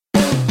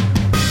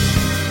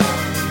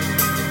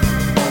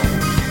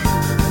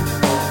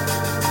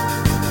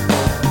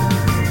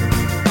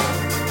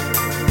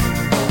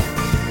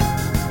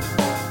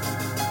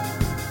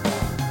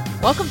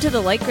Welcome to the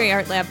Light Gray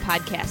Art Lab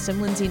podcast.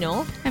 I'm Lindsay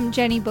Knoll. I'm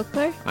Jenny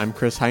Buchler. I'm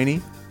Chris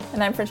Heine.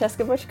 And I'm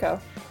Francesca Bushko.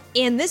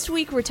 And this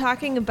week we're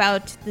talking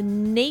about the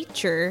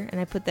nature,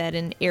 and I put that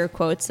in air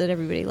quotes that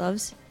everybody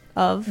loves,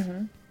 of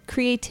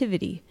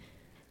creativity.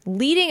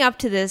 Leading up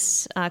to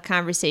this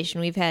conversation,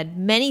 we've had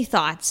many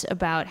thoughts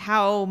about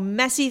how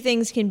messy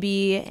things can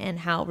be and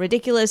how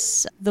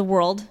ridiculous the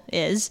world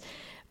is,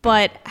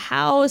 but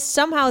how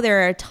somehow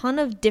there are a ton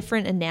of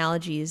different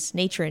analogies,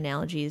 nature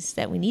analogies,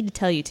 that we need to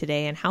tell you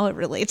today and how it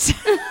relates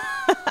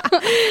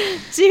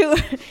to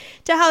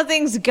how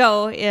things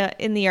go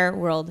in the art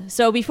world.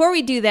 So before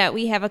we do that,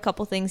 we have a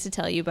couple things to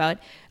tell you about.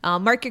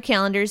 Mark your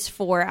calendars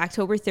for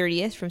October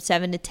 30th from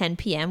 7 to 10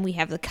 p.m. We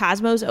have the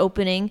Cosmos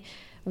opening,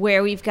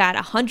 where we've got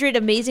 100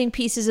 amazing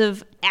pieces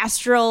of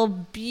astral,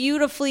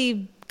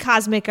 beautifully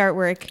cosmic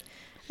artwork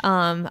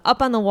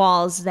up on the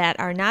walls that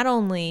are not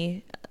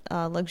only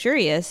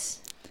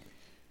luxurious.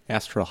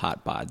 Astral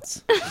hot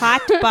bods.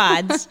 Hot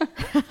bods.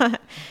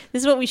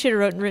 This is what we should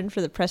have written for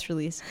the press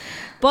release.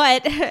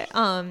 But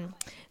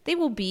they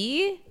will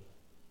be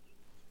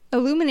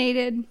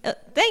illuminated.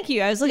 Thank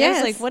you. I was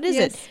like, what is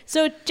it?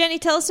 So, Jenny,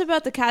 tell us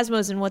about the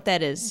Cosmos and what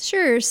that is.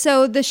 Sure.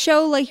 So the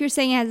show, like you're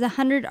saying, has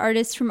 100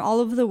 artists from all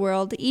over the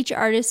world. Each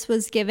artist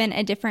was given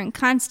a different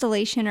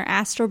constellation or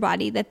astral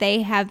body that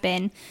they have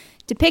been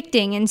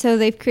depicting. And so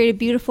they've created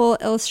beautiful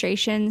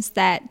illustrations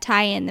that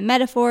tie in the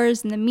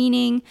metaphors and the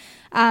meaning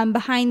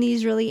behind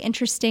these really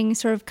interesting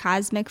sort of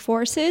cosmic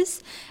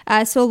forces.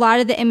 So a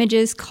lot of the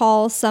images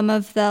call some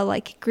of the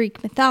like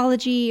Greek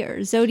mythology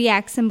or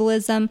zodiac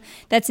symbolism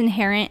that's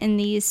inherent in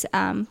these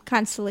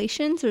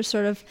constellations or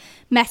sort of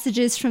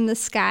messages from the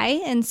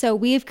sky. And so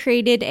we have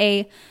created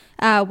a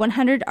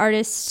 100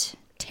 artist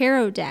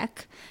tarot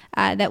deck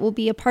that will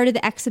be a part of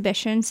the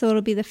exhibition. So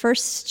it'll be the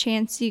first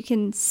chance you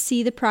can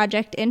see the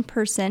project in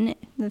person,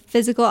 the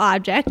physical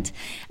object.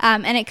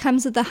 And it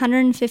comes with a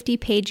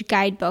 150-page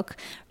guidebook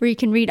where you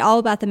can read all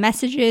about the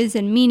messages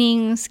and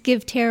meanings,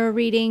 give tarot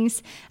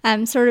readings,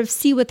 sort of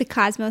see what the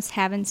cosmos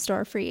have in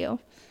store for you.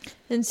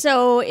 And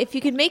so if you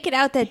could make it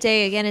out that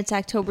day, again, it's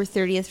October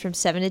 30th from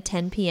 7 to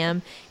 10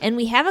 p.m. And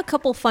we have a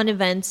couple fun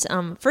events.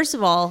 First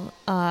of all,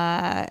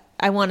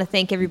 I want to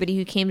thank everybody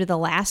who came to the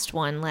last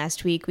one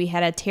last week. We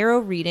had a tarot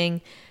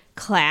reading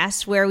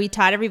class where we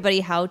taught everybody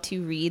how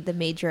to read the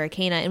major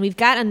arcana. And we've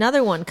got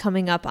another one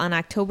coming up on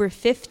October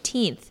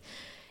 15th.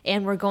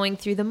 And we're going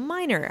through the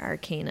minor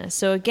arcana.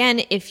 So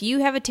again, if you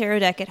have a tarot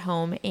deck at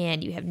home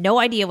and you have no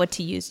idea what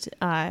to use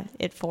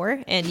it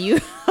for, and you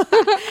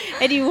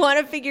and you want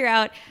to figure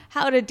out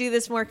how to do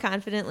this more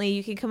confidently,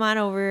 you can come on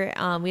over.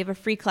 We have a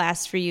free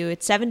class for you.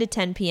 It's 7 to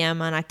 10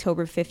 p.m. on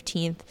October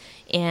 15th.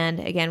 And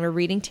again, we're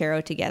reading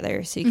tarot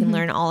together, so you can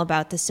learn all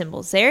about the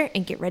symbols there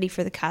and get ready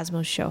for the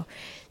Cosmos show.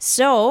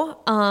 So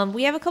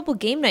we have a couple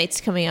game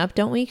nights coming up,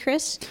 don't we,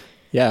 Chris?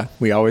 Yeah,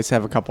 we always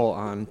have a couple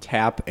on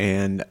tap,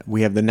 and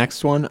we have the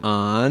next one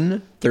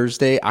on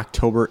Thursday,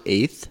 October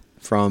 8th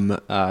from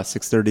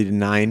 6:30 to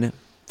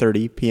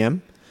 9:30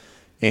 p.m.,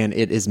 and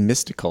it is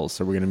mystical,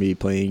 so we're going to be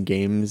playing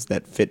games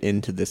that fit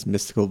into this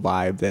mystical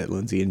vibe that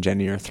Lindsay and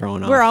Jenny are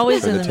throwing off. We're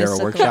always for in the the tarot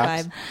mystical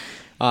workshops.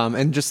 vibe.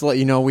 And just to let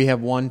you know, we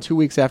have one 2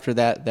 weeks after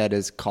that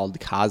is called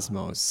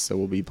Cosmos, so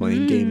we'll be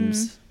playing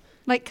games.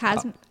 Like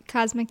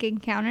Cosmic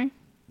Encounter?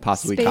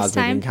 Possibly Space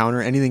Cosmic time?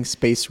 Encounter, anything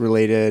space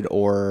related,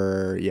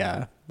 or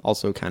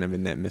also kind of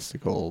in that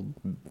mystical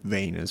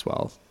vein as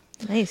well.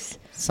 Nice.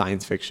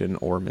 Science fiction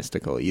or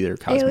mystical, either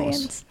Cosmos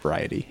Aliens.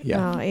 variety.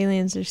 Yeah. Oh,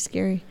 aliens are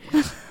scary.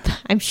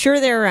 I'm sure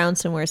they're around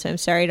somewhere, so I'm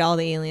sorry to all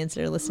the aliens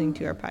that are listening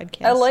to our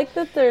podcast. I like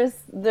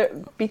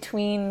that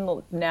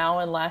between now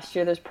and last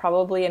year, there's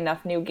probably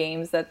enough new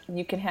games that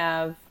you can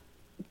have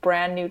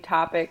brand new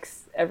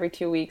topics every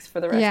 2 weeks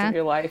for the rest of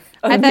your life.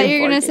 I thought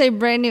you were going to say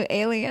brand new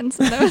aliens.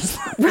 And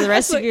for the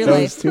rest of your Those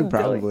life. two,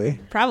 probably.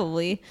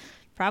 Probably.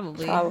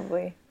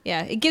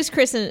 Yeah, it gives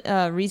Chris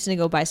a reason to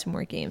go buy some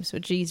more games,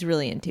 which he's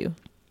really into.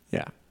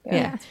 Yeah.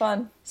 Yeah, it's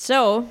fun.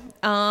 So,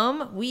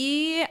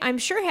 I'm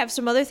sure have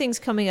some other things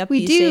coming up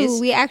We these do. days.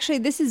 We actually,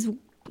 this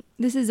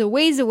is a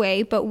ways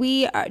away, but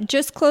we are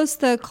just closed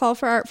the call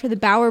for art for the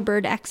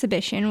Bowerbird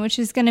exhibition, which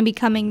is going to be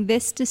coming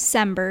this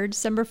December.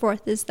 December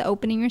 4th is the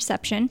opening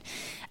reception.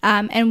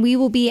 And we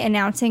will be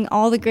announcing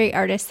all the great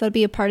artists that'll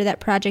be a part of that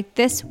project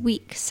this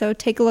week. So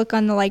take a look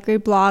on the Light Gray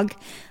blog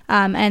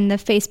and the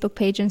Facebook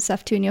page and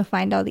stuff too, and you'll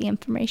find all the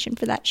information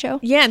for that show.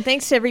 Yeah, and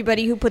thanks to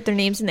everybody who put their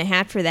names in the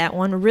hat for that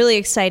one. We're really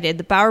excited.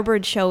 The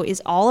Bowerbird show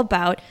is all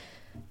about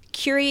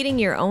curating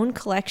your own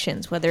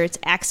collections, whether it's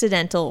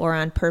accidental or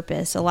on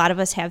purpose. A lot of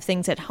us have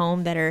things at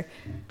home that are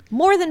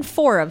more than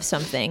 4 of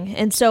something.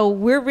 And so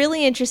we're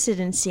really interested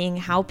in seeing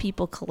how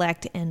people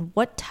collect and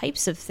what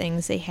types of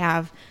things they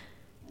have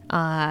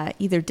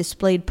either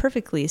displayed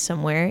perfectly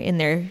somewhere in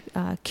their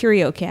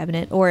curio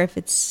cabinet or if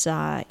it's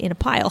in a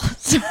pile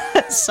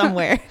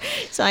somewhere.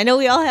 So I know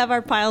we all have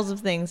our piles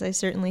of things. I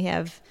certainly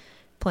have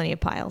plenty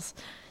of piles.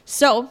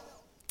 So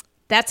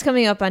that's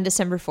coming up on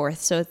December 4th.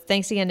 So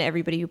thanks again to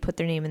everybody who put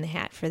their name in the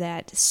hat for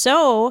that.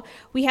 So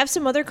we have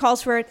some other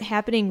calls for it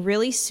happening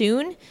really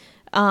soon.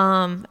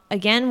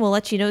 Again, we'll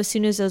let you know as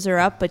soon as those are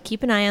up, but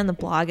keep an eye on the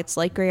blog. It's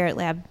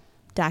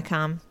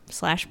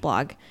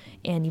lightgrayartlab.com/blog,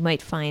 and you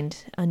might find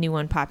a new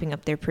one popping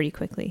up there pretty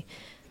quickly.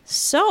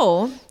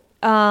 So,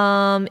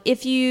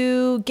 if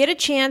you get a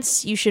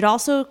chance, you should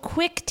also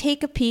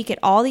take a peek at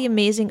all the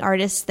amazing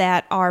artists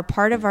that are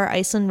part of our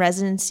Iceland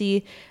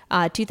residency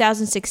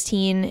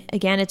 2016.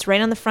 Again, it's right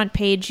on the front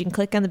page. You can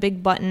click on the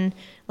big button,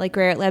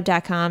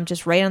 lightgrayartlab.com,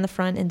 just right on the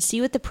front, and see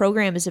what the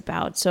program is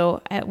about.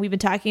 So we've been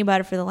talking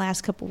about it for the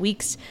last couple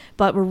weeks,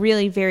 but we're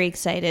really very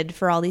excited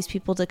for all these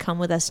people to come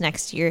with us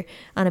next year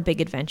on a big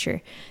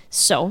adventure.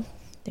 So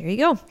there you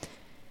go.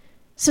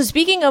 So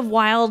speaking of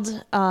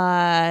wild,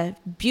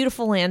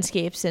 beautiful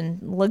landscapes and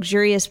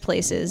luxurious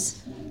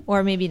places,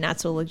 or maybe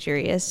not so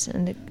luxurious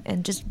and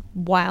just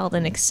wild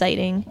and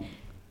exciting,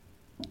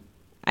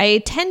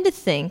 I tend to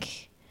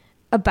think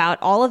about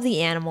all of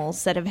the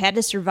animals that have had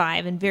to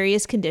survive in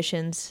various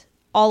conditions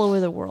all over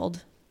the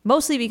world,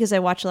 mostly because I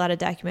watch a lot of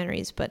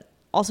documentaries, but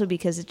also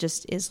because it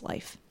just is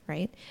life,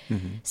 right?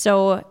 Mm-hmm.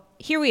 So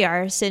here we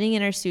are sitting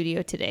in our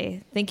studio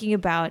today thinking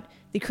about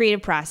the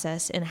creative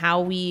process and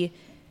how we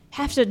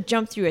have to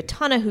jump through a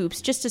ton of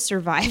hoops just to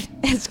survive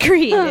as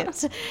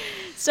creatives.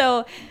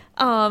 So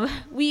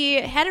we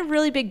had a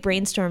really big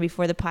brainstorm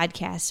before the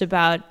podcast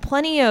about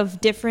plenty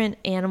of different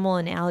animal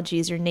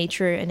analogies or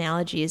nature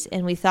analogies,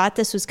 and we thought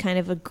this was kind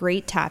of a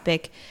great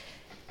topic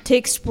to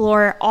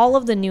explore all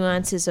of the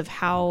nuances of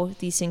how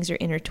these things are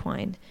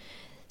intertwined.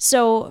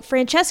 So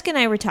Francesca and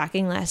I were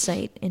talking last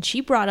night, and she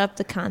brought up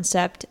the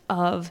concept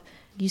of,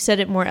 you said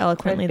it more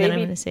eloquently than I'm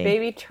going to say.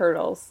 Baby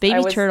turtles.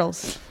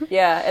 Turtles.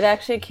 Yeah, it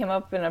actually came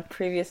up in a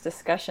previous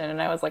discussion,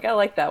 and I was like, I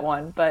like that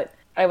one. But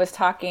I was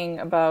talking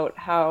about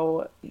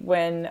how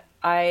when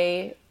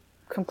I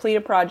complete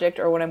a project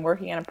or when I'm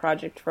working on a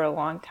project for a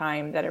long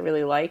time that I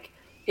really like,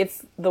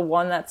 it's the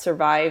one that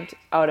survived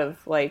out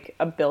of like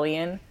a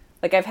billion.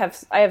 Like I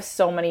have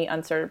so many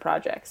unstarted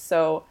projects.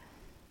 So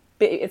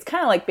it's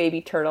kind of like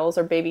baby turtles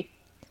or baby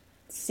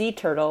sea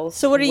turtles.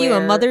 So what are you, a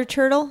mother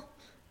turtle?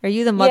 Are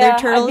you the mother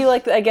turtle?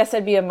 I guess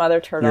I'd be a mother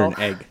turtle. You're an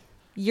egg.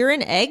 You're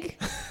an egg?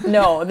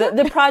 No,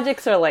 the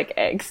projects are like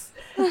eggs.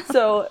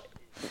 So,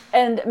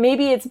 and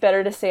maybe it's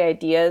better to say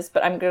ideas,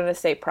 but I'm going to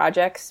say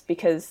projects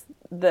because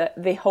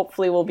they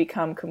hopefully will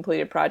become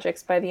completed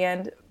projects by the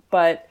end.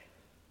 But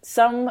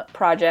some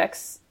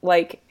projects,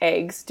 like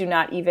eggs, do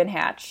not even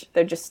hatch.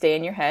 They just stay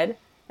in your head.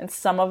 And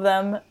some of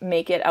them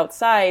make it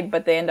outside,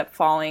 but they end up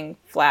falling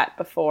flat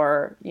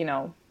before,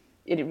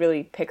 it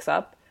really picks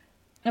up.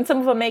 And some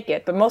of them make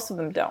it, but most of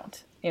them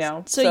don't,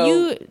 So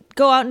you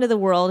go out into the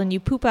world and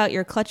you poop out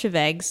your clutch of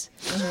eggs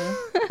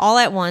all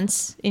at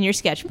once in your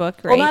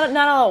sketchbook, right? Well,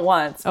 not all at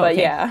once, but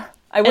yeah.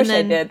 I wish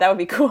I did. That would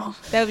be cool.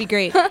 That would be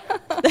great. I'd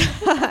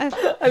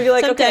be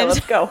like, okay, let's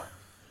go.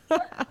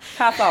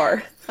 Half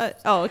hour.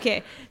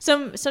 Okay.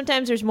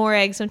 Sometimes there's more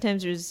eggs,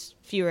 sometimes there's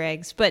fewer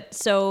eggs. But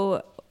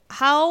so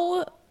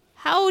how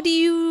do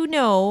you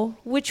know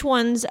which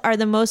ones are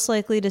the most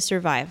likely to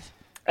survive?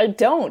 I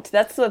don't.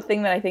 That's the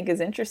thing that I think is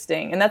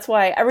interesting. And that's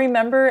why I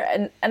remember,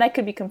 and I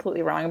could be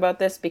completely wrong about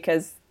this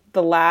because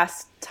the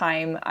last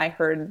time I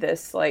heard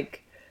this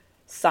like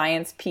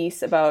science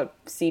piece about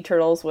sea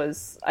turtles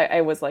was,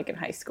 I was like in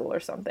high school or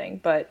something.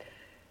 But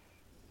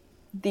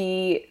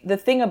the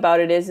thing about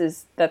it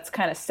is that's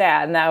kind of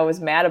sad, and that I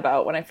was mad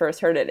about when I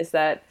first heard it, is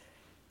that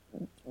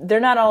they're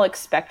not all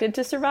expected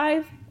to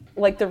survive.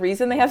 Like the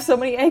reason they have so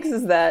many eggs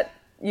is that,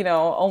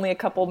 only a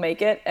couple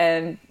make it,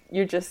 and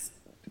you're just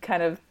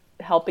kind of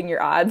helping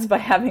your odds by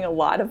having a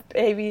lot of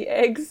baby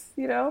eggs,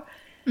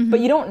 but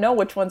you don't know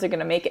which ones are going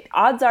to make it.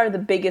 Odds are the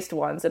biggest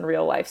ones in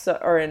real life,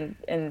 or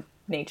in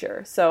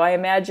nature. So I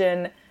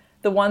imagine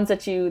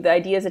the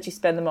ideas that you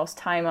spend the most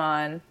time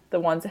on, the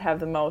ones that have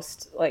the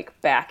most like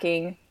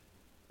backing,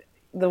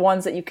 the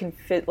ones that you can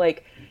fit,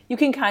 like you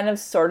can kind of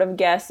sort of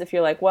guess if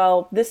you're like,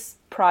 well, this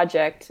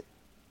project,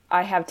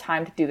 I have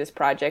time to do this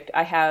project.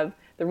 I have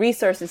the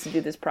resources to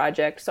do this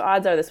project. So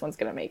odds are this one's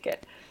going to make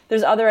it.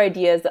 There's other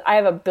ideas that I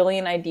have a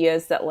billion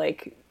ideas that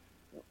like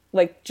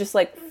just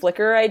like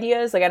flicker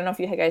ideas. Like, I don't know if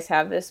you guys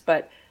have this,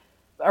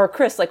 or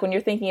Chris, like when you're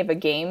thinking of a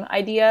game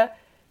idea,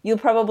 you'll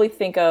probably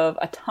think of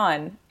a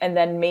ton and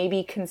then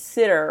maybe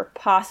consider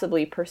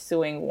possibly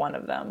pursuing one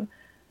of them,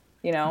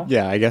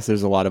 Yeah, I guess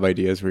there's a lot of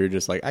ideas where you're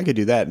just like, I could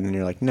do that. And then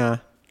you're like, nah.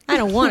 I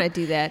don't want to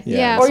do that.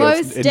 Yeah. So Or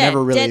it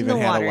never really even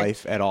had a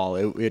life at all.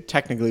 It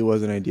technically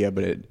was an idea,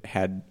 but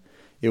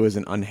it was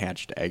an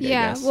unhatched egg, I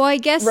guess. Well, I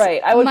guess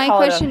right. I would my call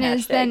question it an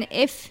is then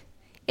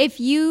if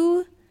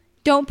you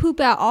don't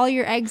poop out all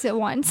your eggs at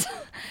once,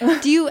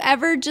 do you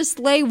ever just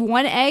lay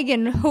one egg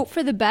and hope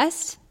for the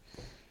best?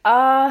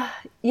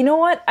 You know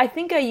what? I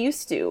think I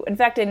used to. In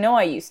fact, I know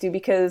I used to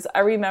because I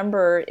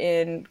remember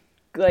in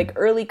like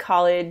early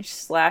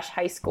college /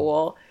 high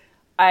school,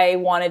 I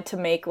wanted to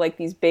make like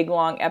these big,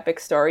 long, epic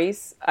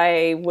stories.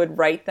 I would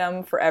write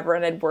them forever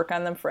and I'd work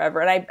on them forever.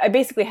 And I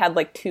basically had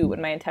like 2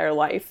 in my entire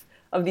life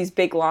of these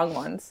big, long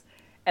ones.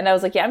 And I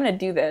was like, yeah, I'm going to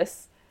do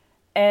this.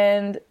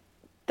 And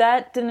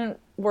that didn't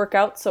work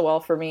out so well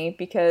for me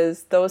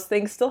because those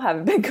things still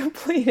haven't been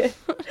completed.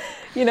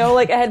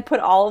 Like I had put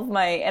all of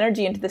my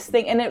energy into this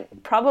thing, and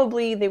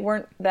they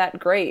weren't that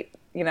great.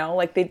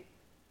 Like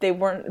they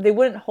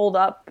wouldn't hold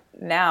up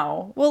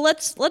now. Well,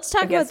 let's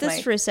talk about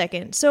this for a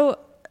second. So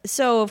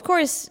of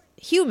course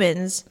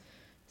humans,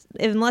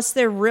 unless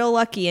they're real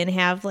lucky and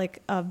have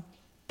like a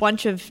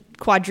bunch of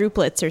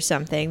quadruplets or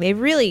something, they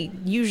really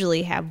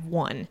usually have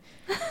one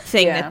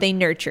thing that they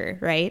nurture,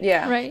 right?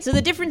 Yeah. Right. So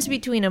the difference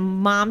between a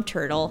mom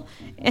turtle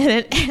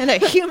and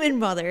a human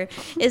mother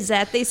is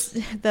that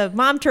the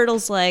mom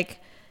turtle's like,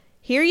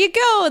 here you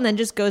go, and then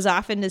just goes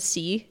off into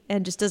sea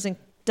and just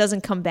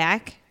doesn't come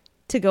back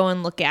to go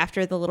and look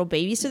after the little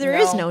baby. So there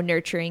is no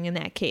nurturing in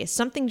that case.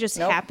 Something just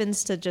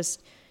happens to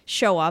just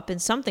show up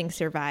and something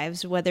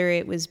survives, whether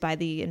it was by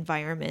the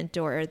environment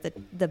or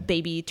the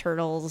baby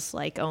turtle's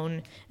like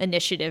own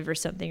initiative or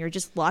something, or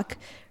just luck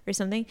or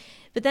something.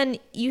 But then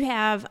you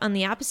have on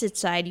the opposite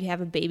side, you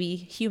have a baby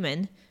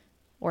human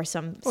or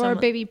a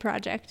baby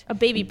project. A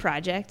baby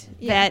project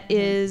that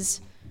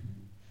is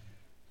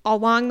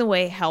along the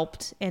way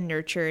helped and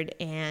nurtured,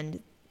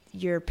 and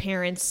your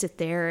parents sit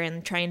there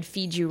and try and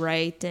feed you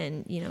right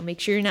and, make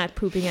sure you're not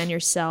pooping on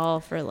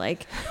yourself or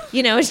like,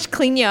 just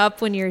clean you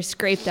up when you're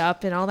scraped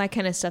up and all that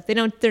kind of stuff.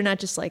 They're not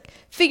just like,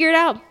 figure it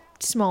out,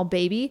 small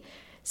baby.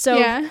 So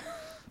I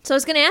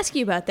was going to ask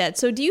you about that.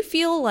 So do you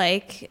feel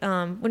like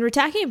when we're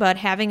talking about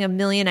having a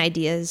million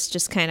ideas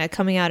just kind of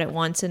coming out at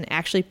once and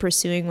actually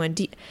pursuing one,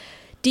 do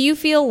you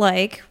feel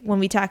like when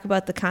we talk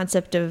about the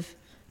concept of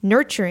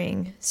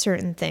nurturing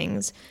certain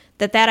things,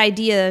 that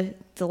idea,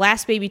 the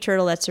last baby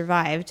turtle that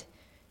survived,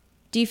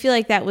 do you feel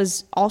like that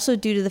was also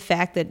due to the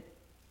fact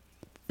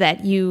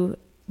that you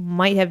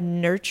might have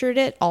nurtured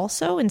it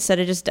also instead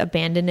of just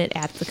abandoned it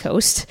at the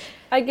coast?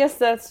 I guess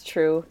that's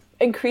true.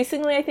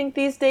 Increasingly, I think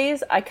these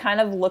days, I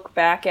kind of look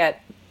back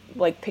at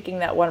like picking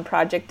that one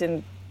project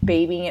and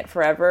babying it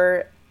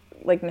forever,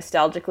 like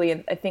nostalgically,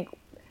 and I think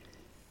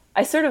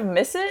I sort of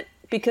miss it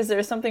because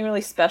there's something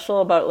really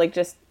special about like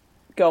just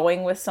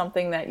going with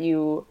something that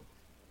you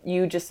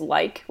just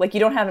like you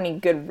don't have any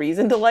good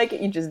reason to like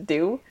it, you just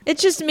do.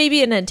 It's just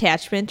maybe an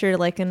attachment or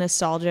like a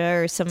nostalgia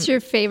or some. It's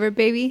your favorite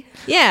baby.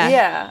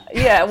 Yeah.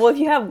 Well, if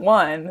you have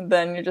one,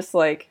 then you're just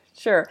like,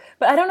 sure.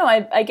 But I don't know,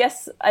 I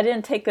guess I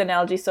didn't take the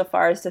analogy so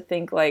far as to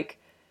think like,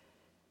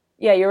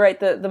 yeah, you're right,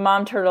 the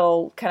mom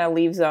turtle kind of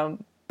leaves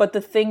them, but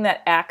the thing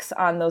that acts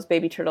on those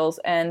baby turtles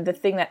and the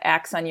thing that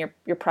acts on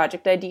your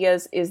project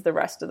ideas is the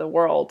rest of the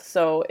world.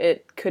 So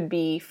it could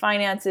be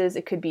finances,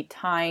 it could be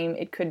time,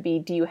 it could be,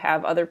 do you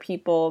have other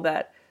people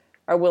that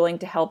are willing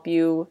to help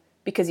you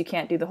because you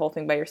can't do the whole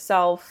thing by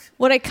yourself?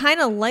 What I kind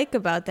of like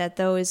about that,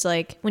 though, is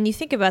like when you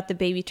think about the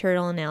baby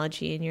turtle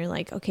analogy and you're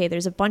like, okay,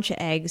 there's a bunch of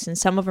eggs and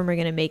some of them are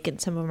going to make it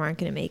and some of them aren't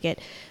going to make it.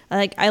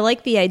 I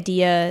like the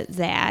idea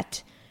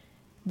that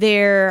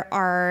there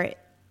are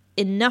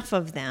enough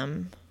of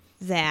them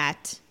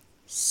that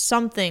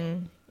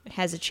something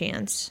has a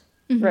chance.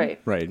 Mm-hmm.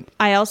 Right.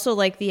 I also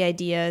like the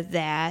idea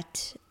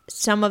that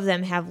some of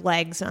them have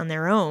legs on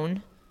their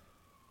own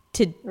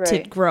to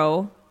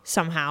grow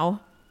somehow.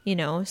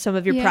 Some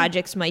of your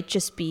projects might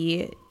just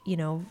be,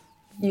 you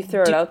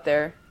throw it out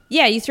there.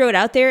 Yeah, you throw it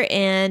out there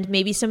and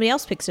maybe somebody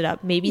else picks it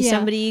up. Maybe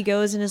somebody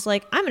goes and is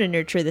like, I'm going to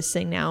nurture this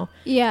thing now.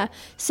 Yeah.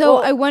 So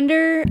I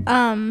wonder,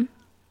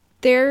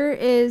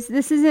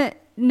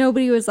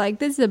 nobody was like,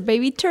 this is a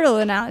baby turtle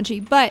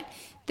analogy, but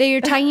they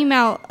are talking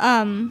about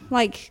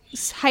like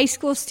high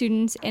school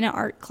students in an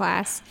art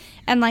class,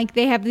 and like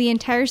they have the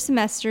entire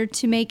semester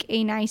to make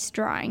a nice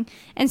drawing.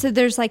 And so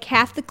there's like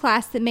half the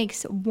class that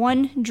makes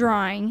one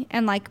drawing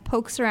and like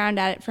pokes around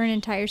at it for an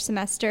entire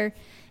semester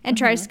and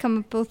tries to come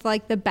up with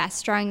like the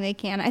best drawing they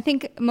can. I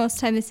think most of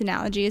the time this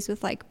analogy is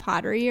with like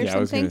pottery or something. Yeah, I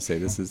was going to say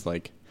this is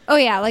like... Oh,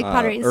 yeah, like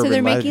pottery. So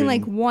they're making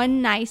living. like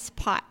one nice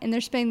pot, and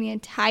they're spending the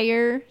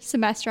entire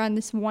semester on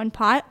this one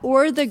pot.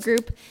 Or the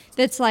group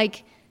that's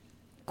like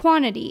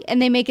quantity,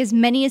 and they make as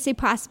many as they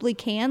possibly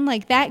can.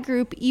 Like that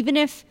group, even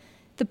if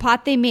the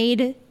pot they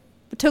made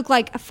took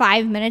like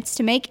 5 minutes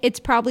to make, it's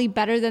probably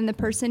better than the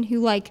person who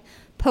like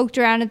poked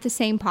around at the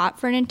same pot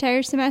for an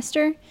entire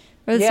semester.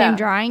 Or the same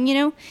drawing,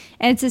 and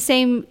it's the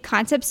same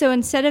concept. So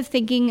instead of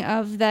thinking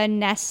of the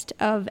nest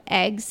of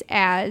eggs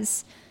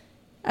as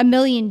a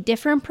million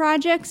different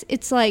projects,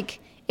 it's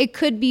like it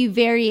could be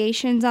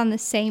variations on the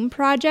same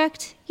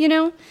project,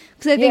 because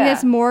I think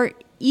that's more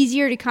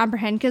easier to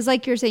comprehend, because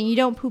like you're saying, you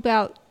don't poop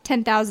out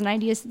 10,000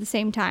 ideas at the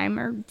same time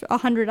or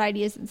 100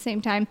 ideas at the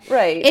same time.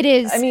 Right. It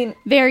is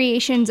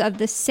variations of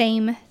the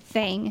same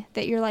thing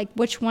that you're like,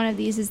 which one of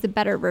these is the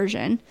better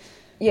version?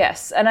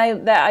 Yes, and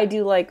I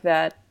do like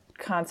that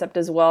concept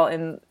as well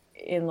in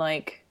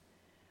like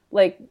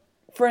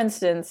for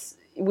instance,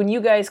 when you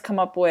guys come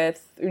up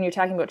with, when you're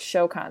talking about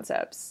show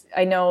concepts,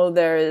 I know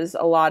there is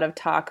a lot of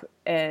talk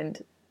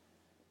and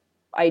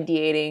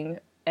ideating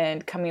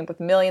and coming up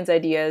with millions of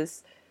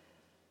ideas.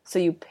 So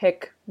you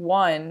pick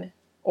one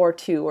or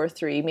two or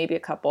three, maybe a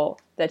couple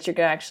that you're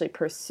going to actually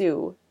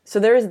pursue. So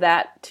there is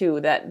that too,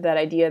 that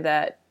idea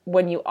that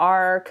when you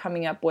are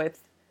coming up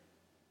with,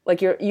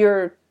 like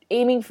you're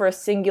aiming for a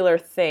singular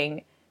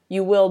thing,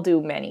 you will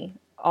do many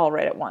all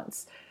right at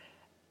once.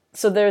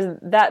 So there's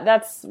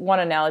that's one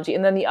analogy.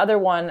 And then the other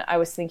one I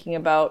was thinking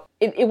about,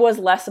 it was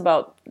less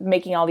about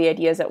making all the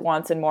ideas at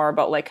once and more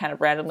about like kind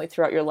of randomly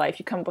throughout your life.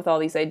 You come up with all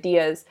these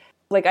ideas.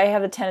 Like I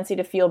have a tendency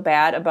to feel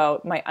bad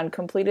about my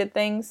uncompleted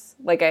things.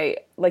 Like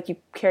you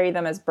carry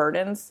them as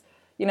burdens.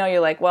 You know,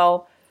 you're like,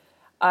 well,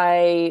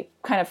 I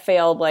kind of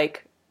failed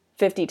like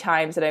 50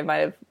 times that I might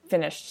have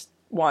finished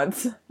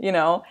once, you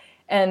know?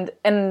 And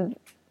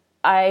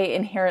I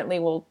inherently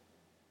will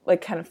like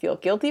kind of feel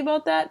guilty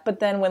about that. But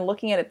then when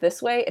looking at it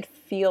this way, it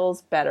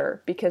feels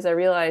better because I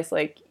realize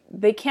like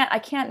I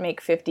can't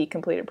make 50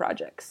 completed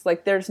projects.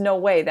 Like there's no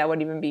way that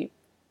would even be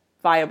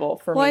viable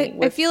for me.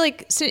 I feel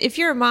like so if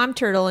you're a mom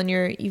turtle and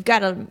you've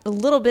got a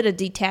little bit of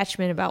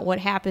detachment about what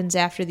happens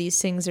after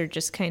these things are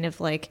just kind of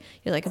like,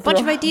 you're like a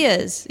bunch of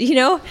ideas, you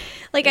know?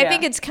 Like I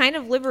think it's kind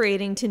of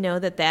liberating to know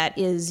that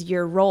is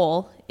your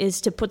role, is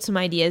to put some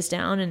ideas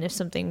down, and if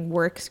something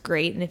works,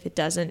 great, and if it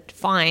doesn't,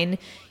 fine.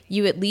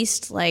 You at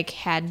least like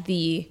had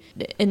the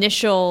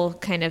initial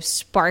kind of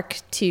spark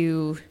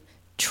to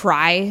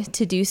try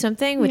to do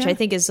something, which I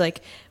think is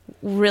like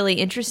really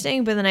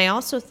interesting. But then I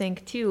also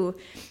think too,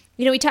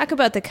 you know, we talk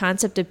about the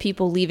concept of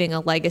people leaving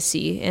a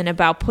legacy and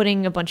about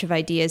putting a bunch of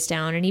ideas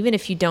down. And even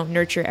if you don't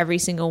nurture every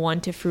single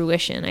one to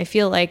fruition, I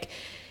feel like,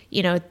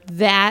 you know,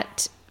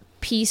 that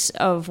piece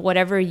of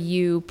whatever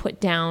you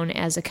put down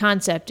as a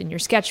concept in your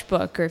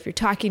sketchbook, or if you're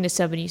talking to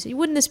somebody, you say,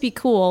 wouldn't this be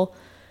cool?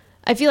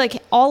 I feel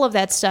like all of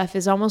that stuff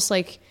is almost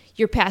like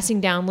you're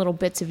passing down little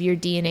bits of your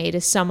DNA to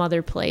some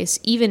other place,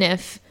 even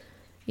if,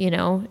 you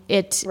know,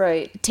 it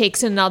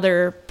takes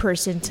another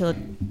person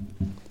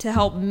to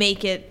help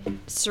make it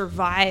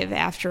survive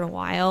after a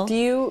while.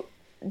 Do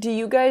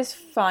you guys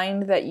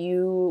find that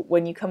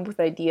when you come up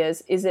with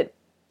ideas,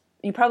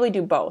 you probably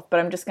do both, but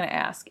I'm just going to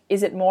ask,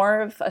 is it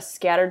more of a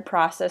scattered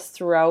process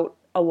throughout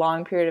a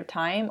long period of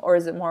time, or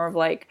is it more of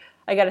like,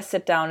 I got to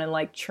sit down and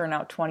like churn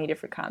out 20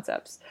 different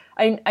concepts?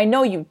 I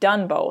know you've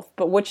done both,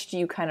 but which do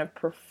you kind of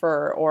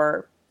prefer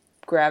or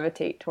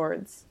gravitate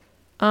towards?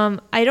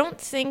 I don't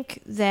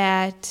think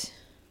that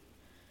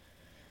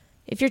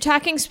if you're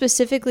talking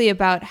specifically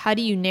about how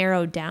do you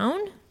narrow down,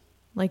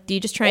 like do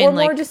you just try and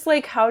like, or more just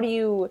like how do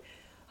you,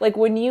 like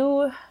when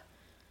you,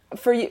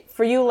 for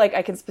you, like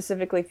I can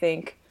specifically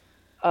think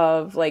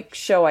of like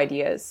show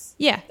ideas.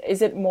 Yeah.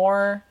 Is it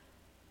more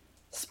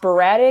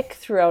sporadic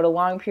throughout a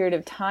long period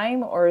of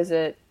time, or is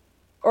it,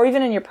 or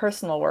even in your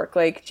personal work,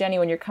 like Jenny,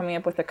 when you're coming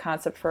up with a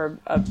concept for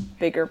a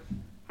bigger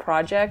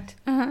project,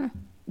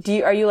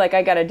 are you like,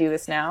 I got to do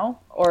this now?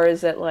 Or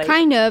is it like...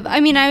 Kind of. I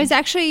mean, I was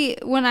actually,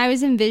 when I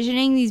was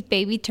envisioning these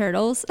baby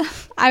turtles,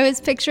 I was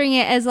picturing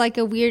it as like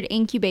a weird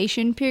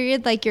incubation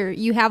period. Like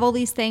you have all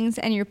these things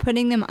and you're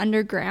putting them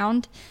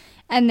underground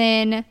and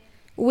then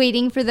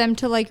waiting for them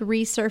to like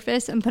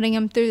resurface and putting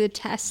them through the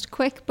test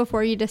quick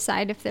before you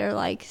decide if they're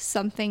like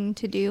something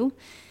to do.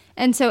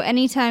 And so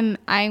anytime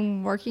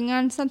I'm working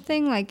on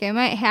something, like I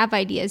might have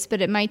ideas,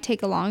 but it might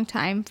take a long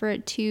time for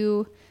it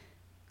to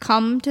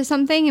come to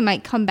something. It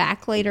might come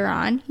back later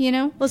on, you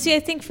know? Well, see, I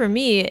think for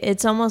me,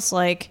 it's almost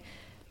like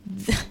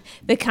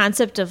the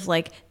concept of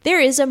like, there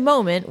is a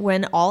moment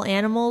when all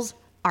animals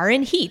are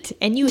in heat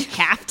and you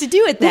have to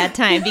do it that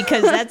time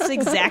because that's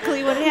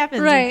exactly what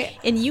happens. Right.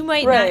 And you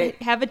might not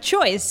have a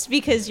choice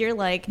because you're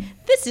like,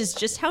 this is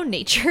just how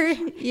nature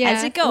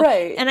has it go.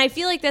 Right. And I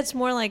feel like that's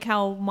more like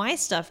how my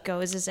stuff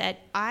goes, is that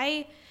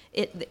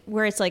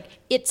where it's like,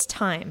 it's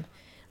time.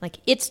 Like,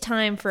 it's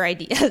time for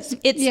ideas.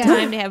 It's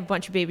time to have a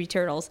bunch of baby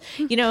turtles.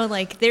 You know,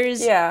 like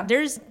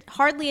there's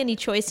hardly any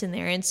choice in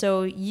there. And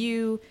so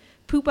you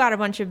poop out a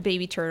bunch of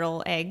baby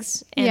turtle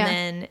eggs. And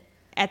then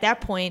at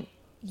that point,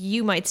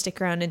 you might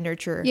stick around and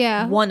nurture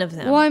one of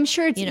them. Well, I'm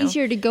sure it's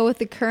easier to go with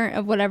the current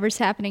of whatever's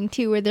happening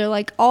too, where they're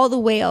like, all the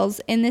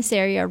whales in this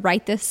area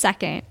right this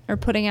second are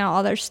putting out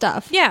all their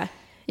stuff. Yeah.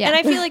 And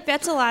I feel like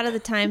that's a lot of the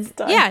time.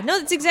 Yeah, no,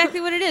 that's exactly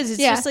what it is. It's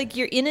just like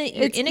you're in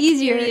a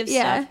community of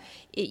stuff.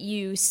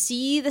 You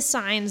see the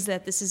signs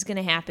that this is going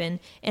to happen,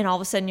 and all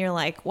of a sudden you're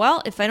like,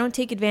 well, if I don't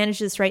take advantage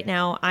of this right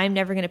now, I'm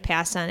never going to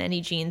pass on any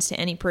genes to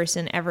any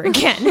person ever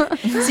again.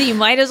 So you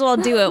might as well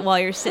do it while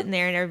you're sitting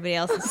there and everybody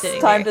else is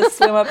sitting there. Time to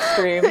swim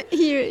upstream.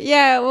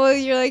 Well,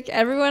 you're like,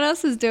 everyone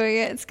else is doing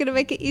it. It's going to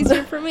make it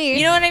easier for me.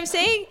 You know what I'm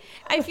saying?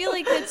 I feel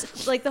like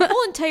that's like the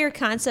whole entire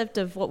concept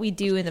of what we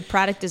do in the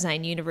product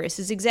design universe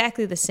is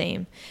exactly the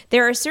same.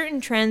 There are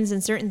certain trends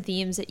and certain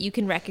themes that you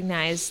can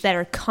recognize that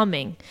are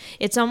coming.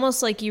 It's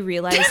almost like you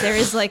realize there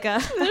is like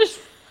there's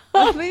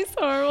all these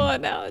horrible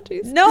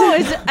analogies. No,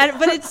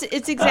 but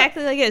it's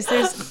exactly like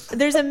this.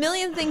 There's a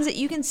million things that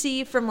you can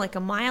see from like a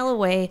mile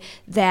away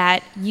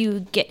that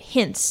you get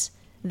hints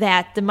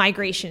that the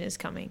migration is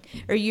coming,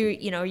 or you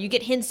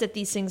get hints that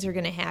these things are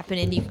going to happen,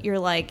 and you're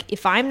like,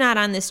 if I'm not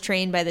on this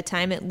train by the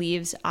time it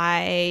leaves,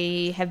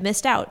 I have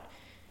missed out.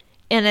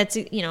 And it's,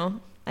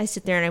 I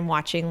sit there and I'm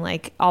watching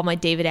like all my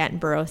David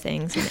Attenborough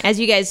things, and as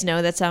you guys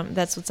know, that's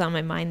what's on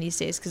my mind these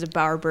days because of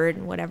Bowerbird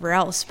and whatever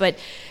else. But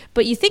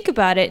you think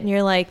about it and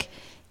you're like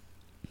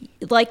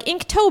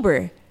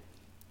Inktober.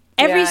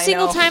 every I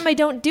single know. time I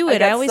don't do it,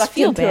 got I always sucked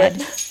feel into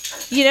bad.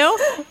 it. You know?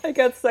 I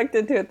got sucked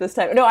into it this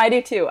time. No, I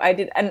do too. I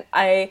did, and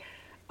I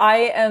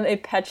am a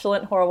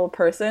petulant, horrible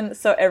person.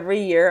 So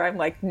every year I'm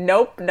like,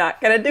 nope,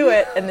 not gonna do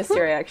it. And this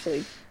year I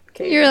actually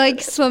caved. You're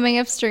like swimming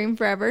upstream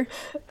forever.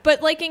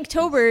 But like in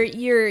October,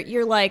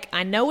 you're like,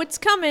 I know it's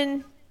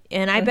coming,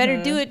 and I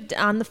better do it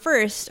on the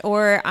 1st,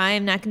 or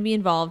I'm not going to be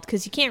involved,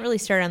 because you can't really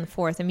start on the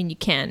 4th. I mean, you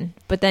can,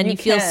 but then you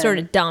feel can. sort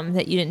of dumb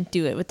that you didn't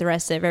do it with the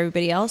rest of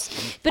everybody else.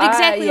 But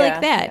exactly yeah,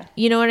 like that. yeah.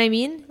 You know what I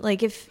mean?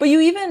 Like if But you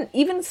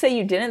even say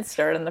you didn't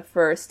start on the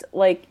 1st,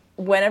 like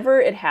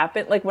whenever it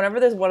happened, like whenever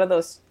there's one of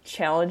those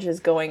challenges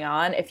going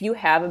on, if you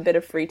have a bit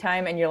of free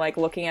time and you're like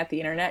looking at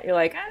the internet, you're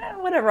like,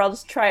 whatever, I'll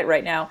just try it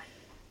right now.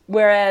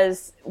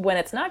 Whereas when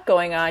it's not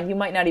going on, you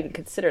might not even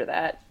consider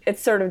that.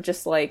 It's sort of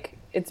just like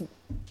it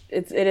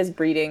is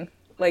breeding.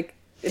 Like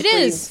It breeds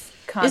is,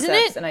 concepts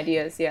isn't it? and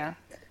ideas. Yeah,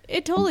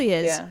 it totally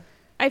is. Yeah.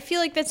 I feel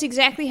like that's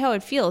exactly how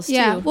it feels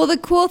Yeah. too. Well, the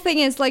cool thing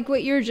is like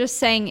what you were just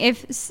saying.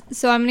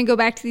 So I'm going to go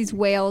back to these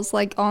whales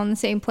like all in the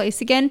same place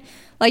again.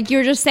 Like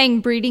you're just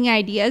saying breeding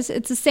ideas.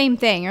 It's the same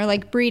thing. Or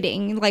like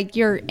breeding. Like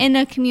you're in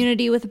a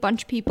community with a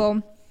bunch of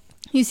people.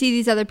 You see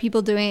these other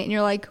people doing it and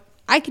you're like,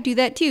 I could do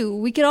that too.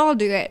 We could all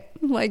do it.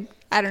 Like,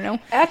 I don't know.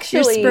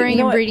 Actually, you're spurring you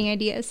know and what? breeding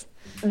ideas.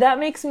 That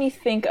makes me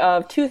think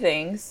of two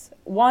things.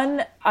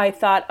 One, I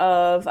thought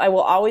of, I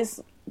will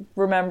always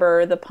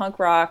remember the punk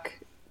rock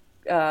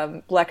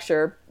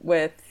lecture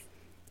with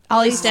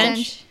Ollie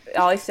Stench.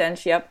 Ollie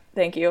Stench, yep,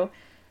 thank you.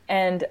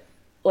 And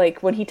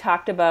like when he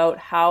talked about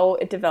how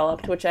it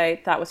developed, which I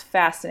thought was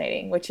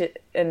fascinating,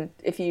 and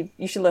if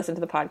you should listen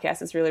to the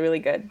podcast, it's really, really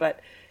good. But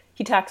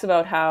he talks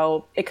about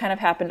how it kind of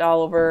happened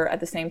all over at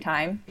the same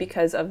time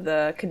because of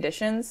the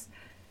conditions.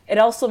 It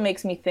also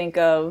makes me think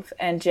of,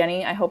 and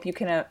Jenny, I hope you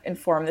can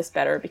inform this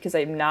better because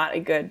I'm not a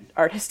good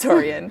art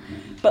historian,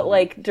 but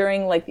like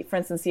during like, for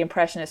instance, the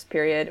Impressionist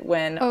period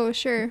when Oh,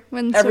 sure.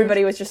 When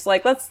everybody was just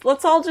like,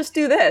 let's all just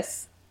do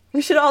this.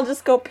 We should all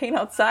just go paint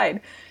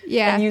outside.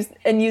 Yeah.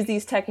 And use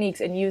these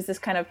techniques and use this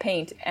kind of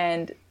paint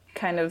and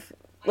kind of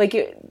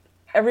like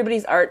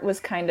everybody's art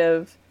was kind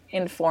of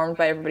informed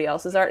by everybody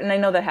else's art. And I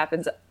know that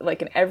happens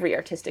like in every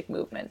artistic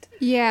movement.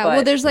 Yeah. But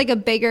Well, there's like a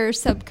bigger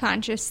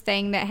subconscious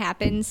thing that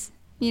happens.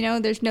 You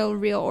know, there's no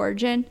real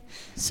origin.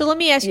 So let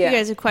me ask Yeah. you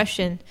guys a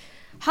question.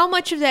 How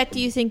much of that do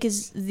you think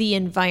is the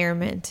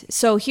environment?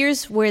 So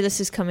here's where this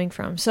is coming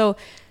from. So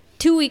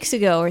 2 weeks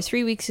ago or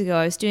 3 weeks ago,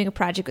 I was doing a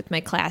project with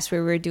my class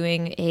where we were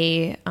doing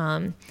a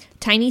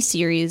tiny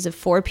series of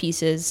 4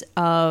 pieces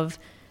of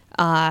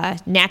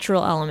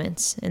natural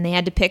elements. And they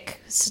had to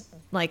pick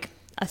like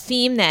a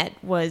theme that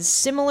was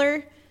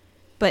similar,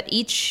 but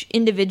each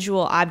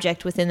individual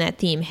object within that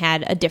theme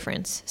had a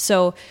difference.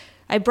 So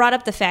I brought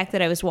up the fact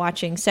that I was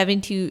watching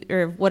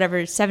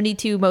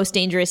 72 most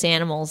dangerous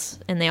animals,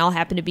 and they all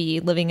happen to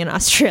be living in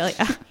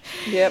Australia.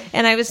 Yep.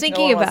 And I was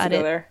thinking No one wants about to go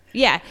it. there.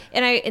 Yeah,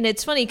 and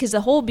it's funny because the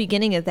whole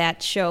beginning of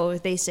that show,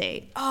 they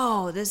say,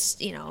 "Oh, this,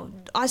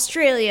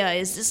 Australia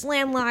is this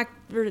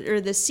landlocked or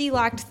the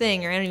sea-locked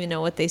thing," or I don't even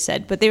know what they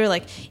said, but they were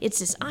like, "It's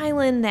this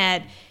island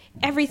that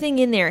everything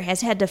in there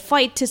has had to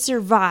fight to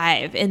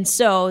survive, and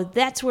so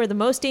that's where the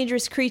most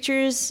dangerous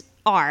creatures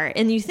are."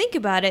 And you think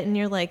about it, and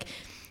you're like,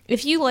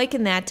 if you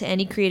liken that to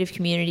any creative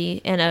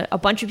community and a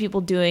bunch of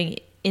people doing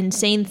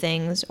insane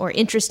things or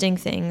interesting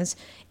things,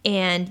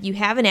 and you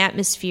have an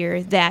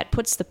atmosphere that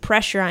puts the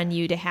pressure on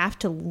you to have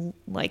to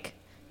like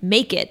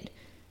make it,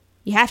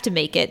 you have to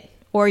make it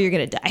or you're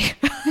going to die.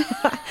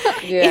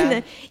 Yeah.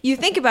 You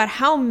think about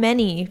how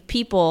many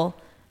people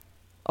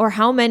or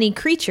how many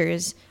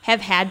creatures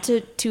have had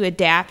to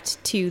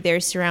adapt to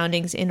their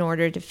surroundings in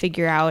order to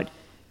figure out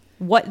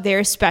what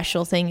their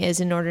special thing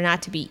is in order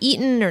not to be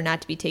eaten or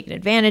not to be taken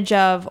advantage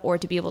of or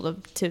to be able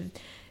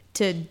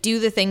to do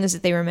the things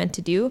that they were meant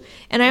to do.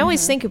 And I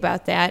always think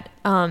about that.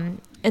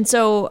 And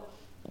so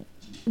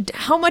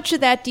how much of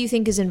that do you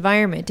think is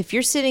environment? If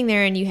you're sitting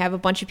there and you have a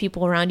bunch of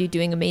people around you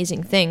doing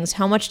amazing things,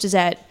 how much does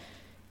that,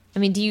 I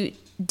mean,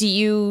 do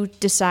you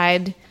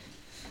decide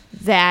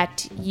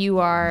that you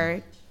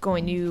are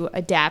going to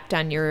adapt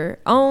on your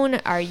own?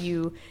 Are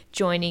you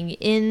joining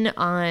in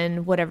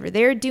on whatever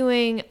they're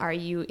doing? Are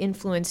you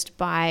influenced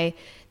by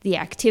the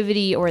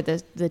activity or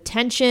the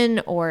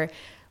tension? Or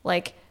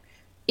like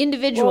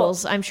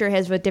individuals, I'm sure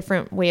has a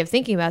different way of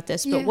thinking about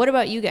this, but Yeah. what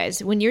about you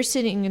guys? When you're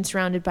sitting and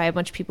surrounded by a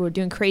bunch of people who are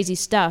doing crazy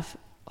stuff,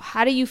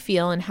 how do you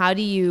feel and how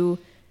do you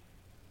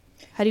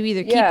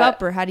either keep Yeah.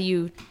 up or how do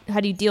you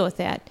deal with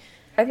that?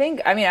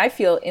 I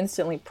feel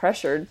instantly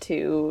pressured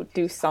to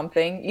do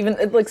something. Even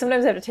like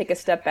sometimes I have to take a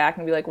step back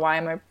and be like, why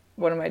am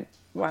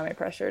I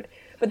pressured?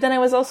 But then I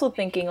was also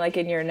thinking, like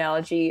in your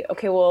analogy,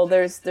 okay, well,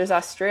 there's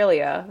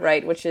Australia,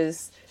 right? Which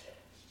is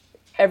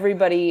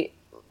everybody,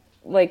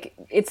 like,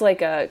 it's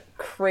like a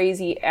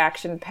crazy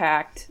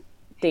action-packed,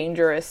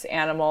 dangerous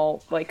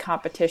animal, like,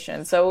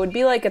 competition. So it would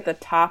be like at the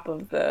top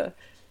of the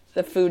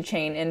food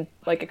chain in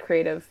like a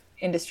creative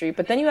industry.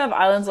 But then you have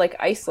islands like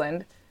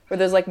Iceland, where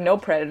there's like no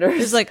predators.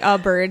 There's like a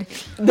bird.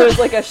 There's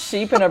like a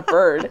sheep and a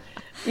bird,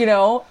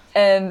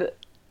 and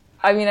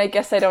I mean, I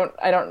guess I don't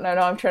know.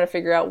 I'm trying to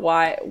figure out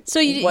why.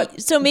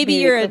 So maybe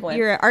you're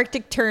an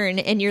Arctic tern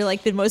and you're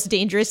like the most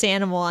dangerous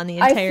animal on the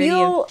entirety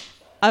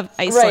of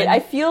Iceland. Right. I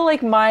feel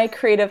like my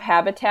creative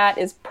habitat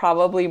is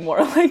probably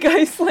more like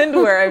Iceland,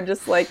 where I'm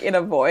just like in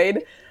a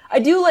void. I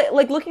do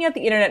like looking at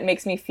the internet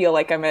makes me feel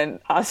like I'm in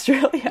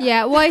Australia.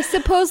 Yeah, well, I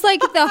suppose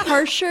like the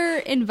harsher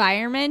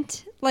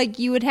environment, like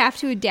you would have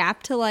to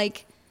adapt to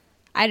like,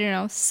 I don't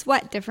know,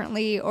 sweat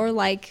differently or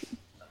like,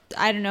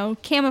 I don't know,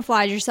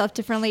 camouflage yourself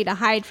differently to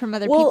hide from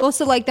other people.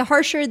 So like the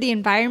harsher the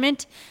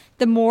environment,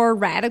 the more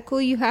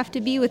radical you have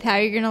to be with how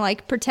you're going to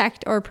like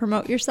protect or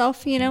promote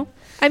yourself, you know?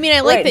 I mean, I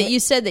like that you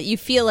said that you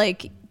feel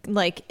like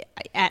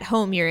at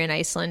home you're in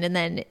Iceland and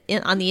then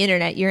on the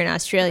internet you're in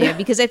Australia,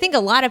 because I think a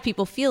lot of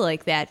people feel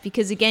like that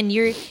because again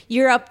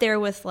you're up there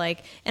with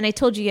like, and I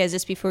told you guys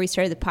this before we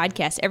started the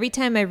podcast, every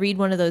time I read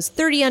one of those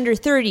 30 under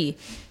 30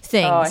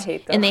 things I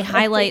hate those. And they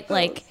highlight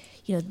like,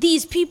 you know,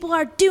 these people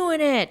are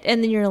doing it,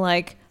 and then you're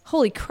like,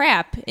 holy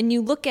crap, and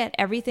you look at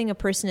everything a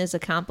person has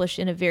accomplished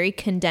in a very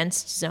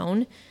condensed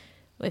zone.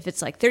 If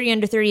it's like 30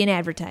 under 30 in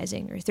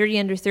advertising or 30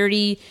 under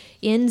 30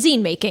 in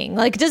zine making,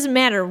 like it doesn't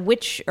matter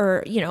which,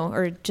 or, you know,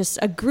 or just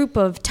a group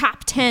of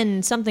top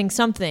 10 something.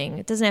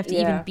 It doesn't have to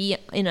even be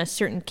in a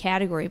certain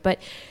category, but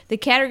the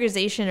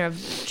categorization of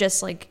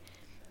just like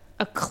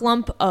a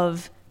clump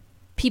of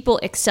people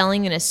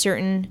excelling in a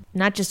certain,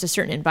 not just a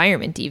certain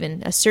environment,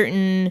 even a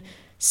certain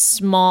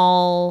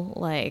small,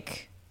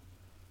 like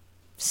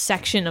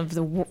section of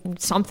the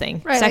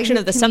something, right, section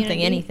like of the community.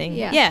 something, anything.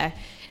 Yeah.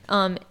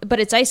 But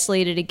it's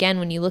isolated again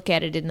when you look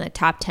at it in the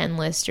top 10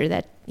 list or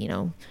that, you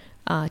know,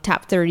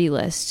 top 30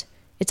 list.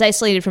 It's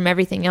isolated from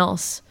everything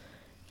else.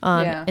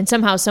 And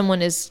somehow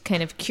someone has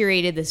kind of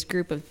curated this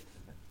group of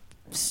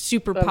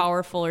super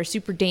powerful or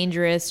super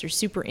dangerous or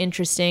super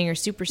interesting or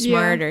super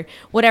smart or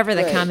whatever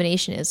the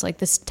combination is, like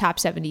this top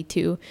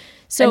 72.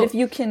 So and if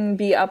you can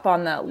be up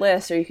on that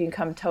list or you can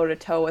come toe to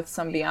toe with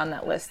somebody on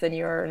that list, then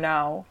you're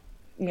now,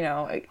 you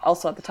know,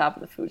 also at the top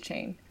of the food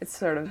chain. It's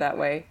sort of that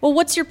way. Well,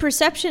 what's your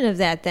perception of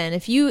that then?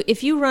 If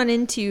you run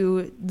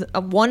into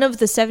one of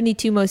the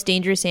 72 most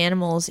dangerous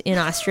animals in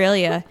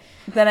Australia,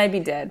 then I'd be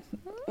dead.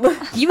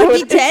 You would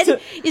be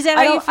dead? Is that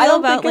how you feel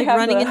about like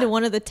running into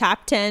one of the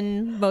top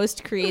 10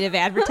 most creative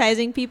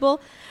advertising people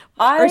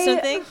or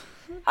something?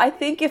 I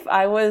think if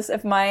I was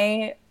an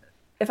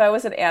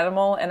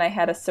animal and I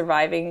had a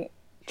surviving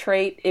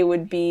trait, it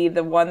would be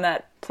the one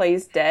that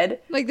plays dead,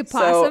 like the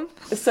possum,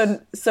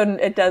 so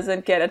it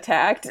doesn't get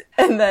attacked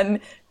and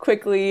then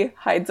quickly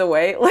hides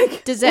away.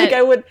 Like, does that, like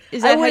I would,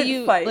 is that I how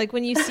you fight. like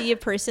when you see a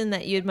person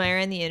that you admire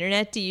on the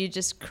internet? Do you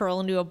just curl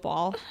into a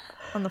ball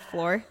on the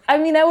floor? I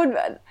mean, I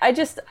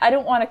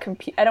don't want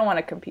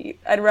to compete.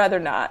 I'd rather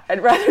not.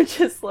 I'd rather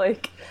just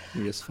like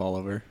you just fall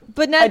over,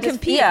 but not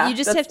compete. Yeah, you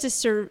just have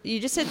to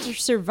you just have to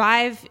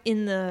survive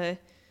in the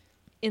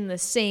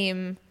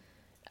same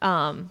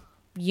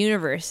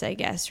universe, I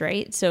guess,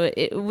 right? So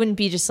it wouldn't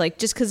be just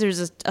because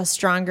there's a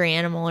stronger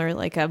animal or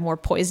like a more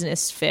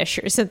poisonous fish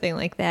or something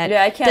like that.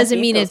 Yeah, I can't.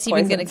 Doesn't mean it's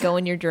even going to go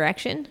in your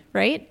direction,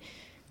 right?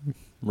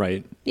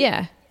 Right.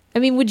 Yeah. I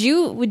mean, would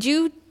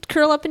you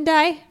curl up and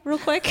die real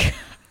quick,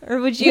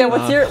 or would you?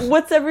 Yeah.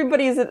 What's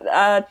everybody's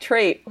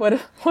trait?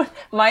 What?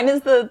 Mine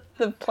is the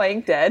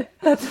playing dead.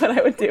 That's what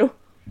I would do.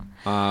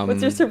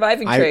 What's your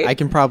surviving trait? I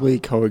can probably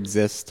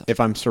coexist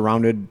if I'm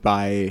surrounded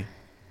by,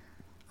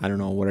 I don't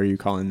know, what are you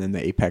calling them?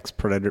 The apex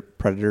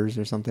predators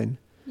or something?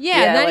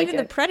 Yeah, not like even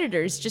the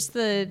predators, just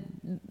the,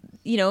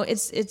 you know,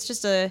 it's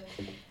just I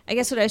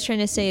guess what I was trying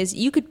to say is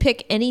you could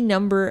pick any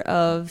number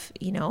of,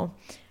 you know,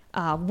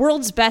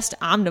 world's best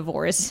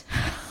omnivores,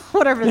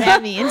 whatever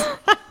that means.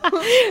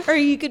 Or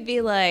you could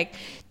be like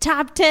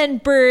top 10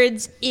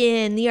 birds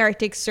in the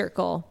Arctic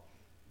Circle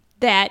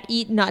that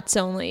eat nuts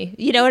only.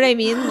 You know what I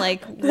mean?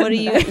 Like, what do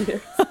you,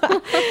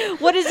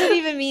 what does it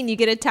even mean? You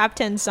get a top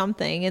 10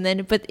 something. And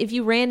then, but if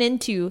you ran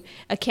into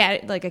a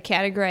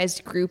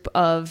categorized group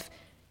of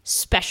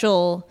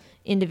special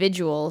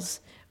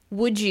individuals,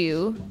 would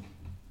you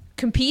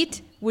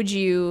compete? Would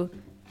you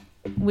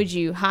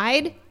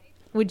hide?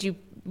 Would you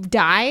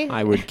die?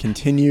 I would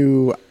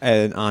continue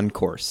on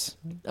course.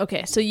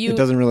 Okay, so it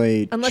doesn't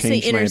really unless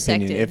change they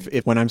intersected. my opinion.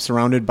 If when I'm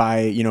surrounded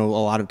by, you know, a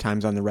lot of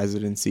times on the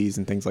residencies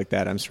and things like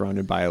that, I'm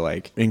surrounded by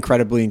like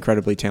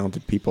incredibly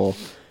talented people.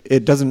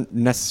 It doesn't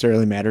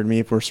necessarily matter to me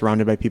if we're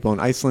surrounded by people in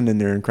Iceland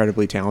and they're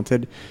incredibly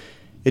talented.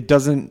 It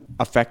doesn't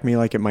affect me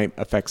like it might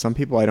affect some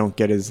people. I don't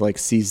get as like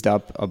seized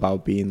up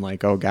about being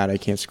like, oh God, I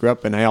can't screw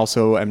up. And I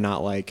also am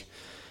not like,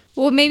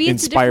 well, maybe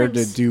it's inspired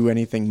to do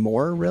anything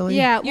more, really.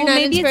 Yeah, You're well,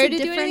 not maybe inspired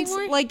it's a to do anything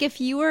difference. more? Like if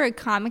you were a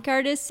comic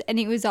artist and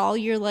it was all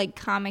your like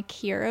comic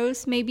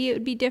heroes, maybe it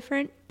would be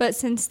different. But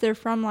since they're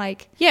from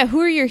like, yeah,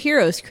 who are your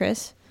heroes,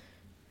 Chris?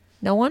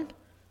 No one.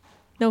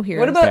 No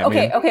heroes. What about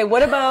Batman. okay?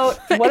 What about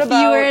if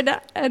you were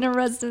in a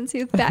residency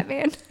with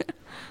Batman,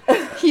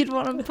 you'd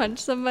want to punch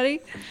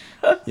somebody.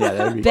 Yeah,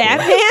 that'd be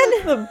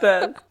Batman. the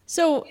best?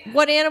 So,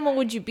 what animal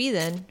would you be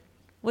then?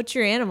 What's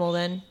your animal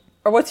then?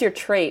 Or what's your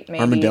trait?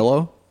 Maybe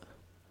Armadillo.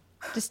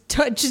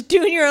 Just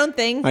doing your own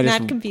thing, I just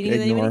not competing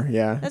with ignore, anybody.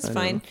 yeah, That's I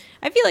fine. know.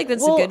 I feel like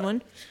that's a good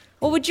one.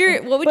 What would your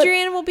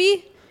animal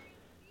be?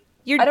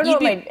 I don't know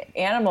what my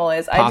animal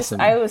is. Possum.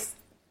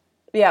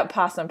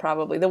 Possum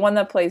probably. The one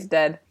that plays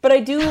dead. But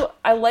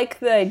I like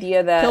the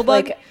idea that Pillbug?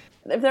 like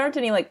if there aren't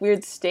any like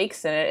weird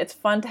stakes in it, it's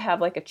fun to have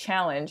like a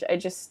challenge. I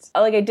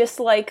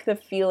dislike the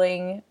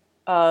feeling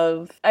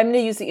of, I'm going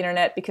to use the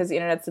internet because the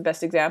internet's the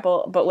best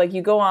example, but like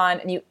you go on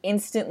and you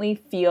instantly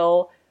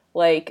feel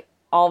like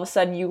all of a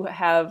sudden you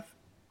have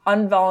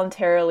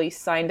involuntarily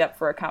signed up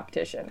for a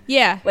competition.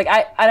 Yeah. Like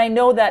I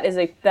know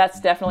that's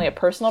definitely a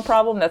personal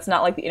problem. That's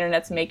not like the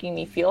internet's making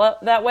me feel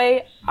that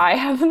way. I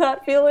have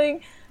that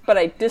feeling, but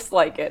I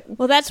dislike it.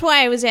 Well, that's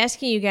why I was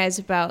asking you guys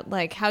about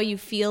like how you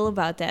feel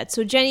about that.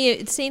 So Jenny,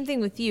 it's same thing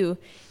with you.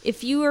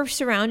 If you are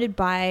surrounded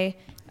by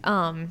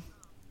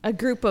a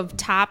group of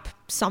top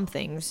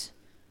somethings,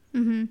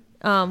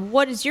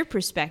 what is your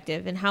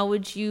perspective and how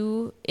would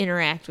you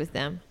interact with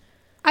them?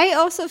 I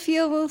also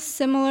feel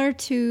similar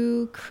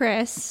to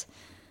Chris.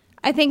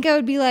 I think I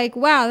would be like,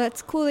 wow,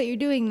 that's cool that you're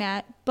doing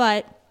that,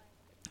 but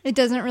it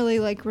doesn't really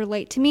like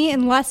relate to me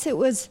unless it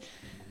was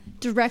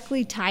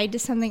directly tied to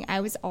something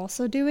I was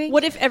also doing.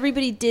 What if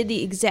everybody did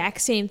the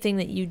exact same thing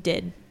that you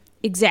did?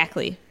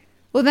 Exactly.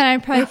 Well, then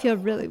I'd probably feel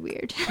really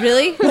weird.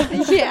 Really?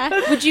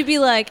 Yeah. Would you be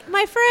like,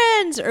 my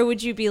friends, or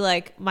would you be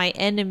like, my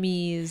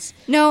enemies?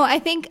 No,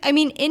 I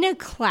mean, in a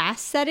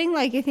class setting,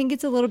 like I think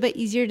it's a little bit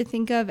easier to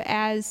think of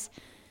as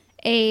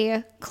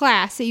a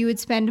class that you would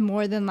spend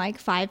more than like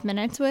 5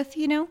 minutes with,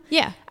 you know?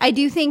 Yeah. I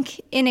do think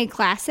in a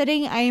class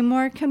setting, I am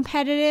more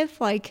competitive.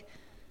 Like,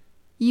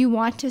 you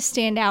want to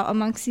stand out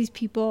amongst these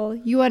people.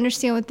 You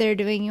understand what they're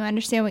doing. You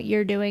understand what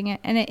you're doing.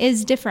 And it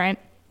is different.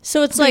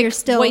 So it's But like you're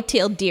still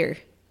white-tailed deer.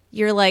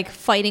 You're like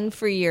fighting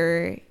for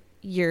your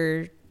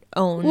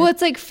own. Well,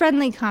 it's like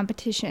friendly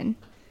competition.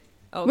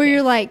 Okay. Where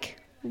you're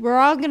like, we're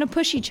all going to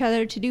push each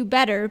other to do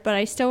better, but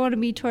I still want to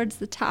be towards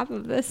the top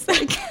of this,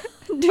 like,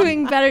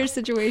 doing better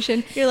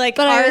situation. You're like,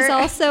 but I was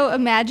also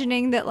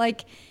imagining that,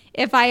 like,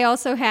 if I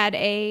also had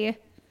a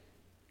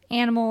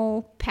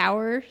animal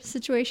power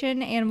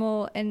situation,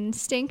 animal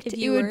instinct,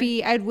 it would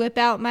be, I'd whip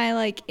out my,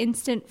 like,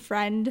 instant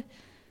friend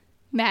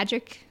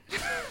magic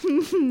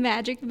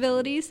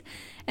abilities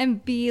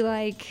and be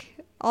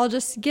like, I'll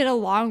just get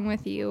along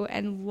with you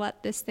and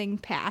let this thing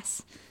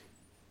pass,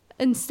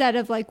 instead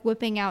of like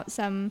whipping out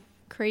some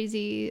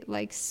crazy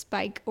like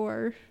spike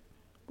or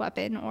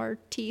weapon or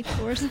teeth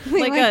or something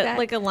like that.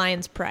 Like a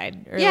lion's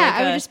pride. Or yeah, like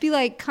I would just be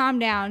like, calm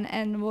down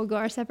and we'll go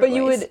our separate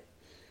ways.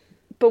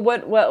 But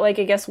what like,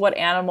 I guess what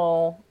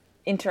animal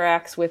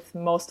interacts with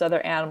most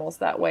other animals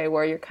that way,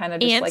 where you're kind of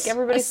just Ants?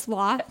 like A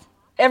sloth.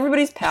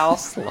 everybody's pal.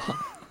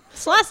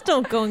 Sloths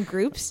don't go in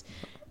groups.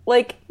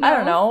 Like, no. I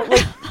don't know,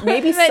 like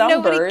maybe But some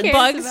nobody birds. cares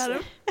Bugs.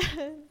 about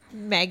 'em.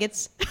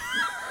 Maggots.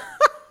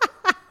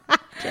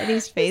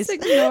 Jenny's face.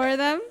 Just ignore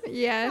them.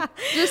 Yeah,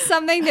 just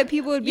something that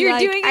people would be You're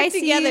like, doing I it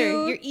see together.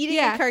 you. You're eating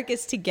Yeah. a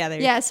carcass together.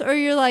 Yes, or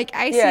you're like,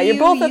 I see Yeah, you're you,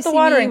 both you at the see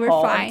watering me,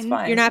 hole. we're It's fine.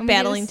 fine. You're not And we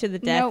battling just- to the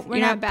death. Nope, we're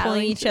You're not not pulling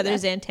battling each to the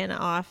other's death. antenna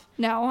off.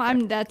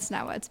 No, that's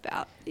not what it's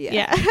about.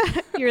 Yeah.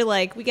 You're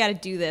like, we got to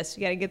do this.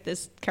 We got to get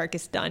this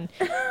carcass done.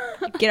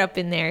 Get up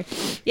in there.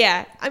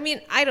 Yeah. I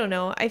mean, I don't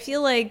know. I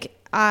feel like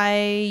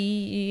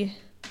I'm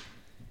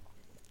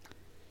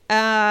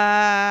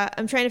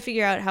trying to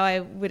figure out how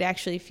I would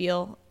actually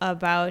feel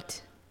about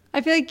I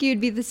feel like you'd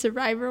be the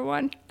survivor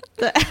one.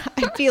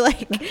 I feel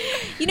like,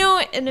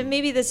 and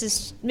maybe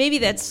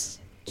that's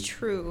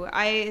true.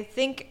 I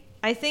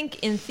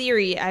think in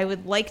theory, I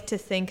would like to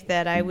think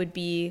that I would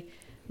be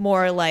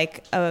more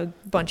like a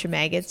bunch of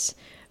maggots,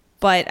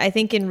 but I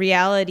think in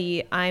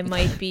reality, I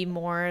might be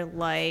more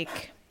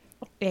like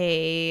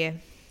a,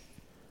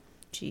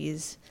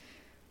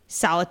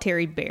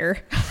 solitary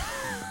bear.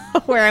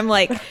 Where I'm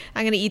like,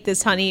 I'm going to eat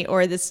this honey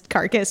or this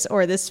carcass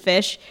or this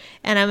fish,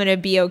 and I'm going to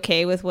be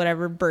okay with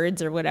whatever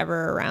birds or whatever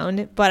are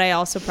around. But I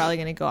also probably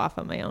going to go off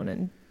on my own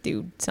and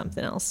do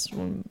something else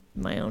in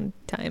my own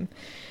time.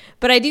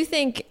 But I do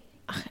think,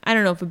 I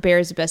don't know if a bear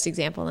is the best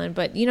example then,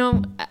 but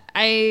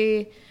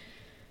I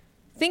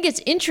think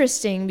it's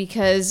interesting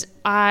because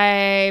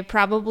I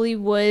probably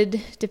would,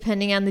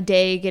 depending on the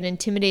day, get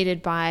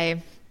intimidated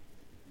by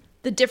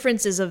the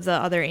differences of the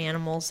other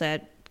animals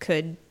that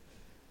could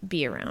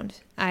be around.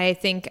 I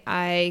think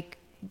I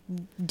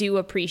do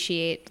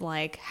appreciate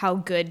like how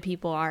good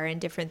people are in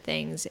different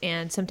things,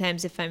 and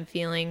sometimes if I'm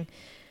feeling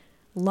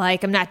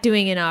like I'm not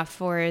doing enough,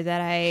 or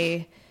that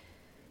I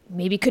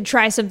maybe could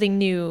try something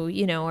new,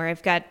 or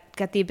I've got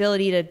the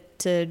ability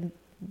to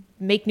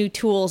make new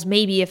tools,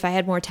 maybe if I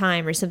had more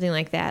time or something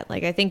like that.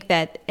 Like I think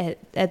that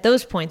at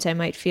those points I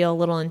might feel a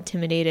little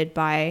intimidated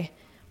by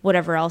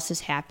whatever else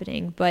is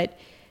happening, but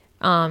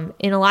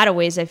in a lot of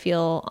ways I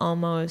feel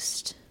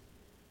almost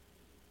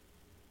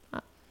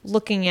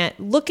looking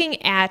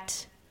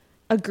at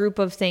a group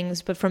of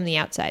things, but from the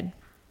outside.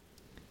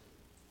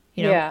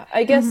 Yeah,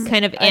 I guess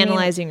kind of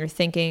analyzing or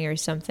thinking or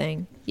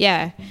something.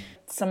 Yeah.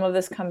 Some of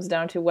this comes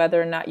down to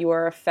whether or not you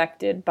are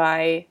affected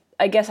by,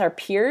 I guess, our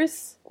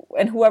peers.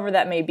 and whoever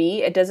that may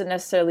be, it doesn't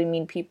necessarily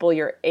mean people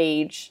your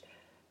age,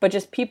 but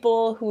just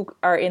people who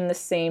are in the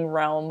same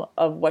realm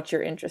of what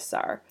your interests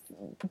are.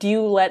 Do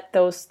you let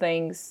those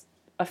things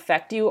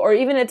affect you? Or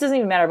even, it doesn't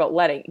even matter about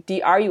letting.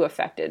 Are you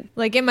affected?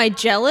 Like, am I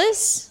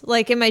jealous?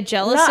 Like, am I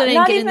jealous that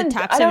I didn't get in the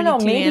top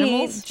 72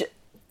 animals?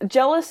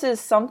 Jealous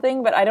is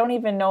something, but I don't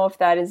even know if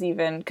that is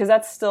even, because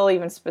that's still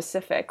even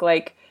specific.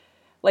 Like,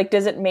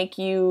 does it make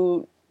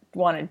you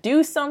want to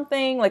do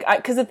something? Like,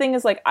 because the thing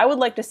is, like, I would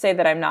like to say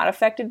that I'm not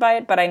affected by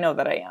it, but I know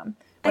that I am.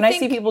 When I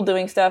see people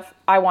doing stuff,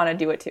 I want to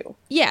do it too.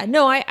 Yeah,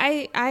 no,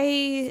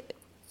 I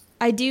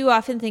do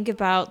often think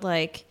about,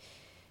 like,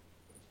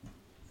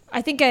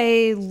 I think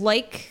I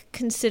like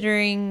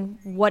considering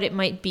what it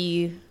might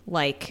be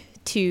like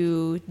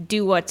to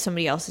do what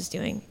somebody else is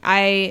doing.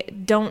 I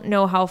don't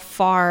know how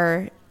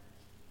far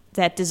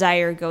that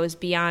desire goes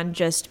beyond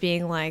just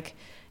being like,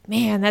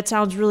 man, that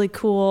sounds really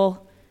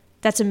cool.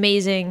 That's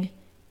amazing.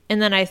 And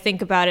then I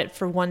think about it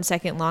for 1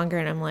 second longer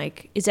and I'm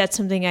like, is that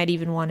something I'd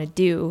even want to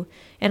do?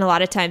 And a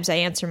lot of times I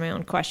answer my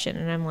own question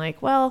and I'm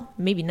like, well,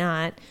 maybe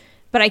not.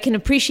 But I can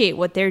appreciate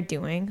what they're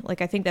doing.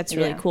 Like, I think that's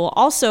really cool.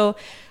 Also,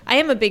 I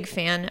am a big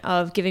fan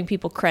of giving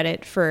people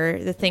credit for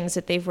the things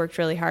that they've worked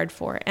really hard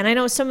for. And I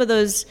know some of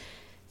those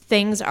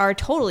things are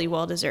totally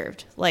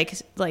well-deserved.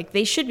 Like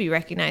they should be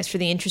recognized for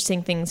the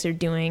interesting things they're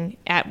doing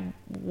at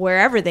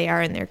wherever they are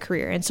in their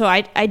career. And so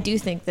I do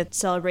think that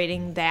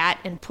celebrating that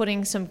and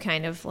putting some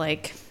kind of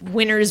like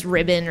winner's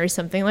ribbon or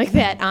something like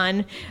that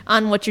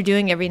on what you're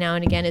doing every now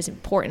and again is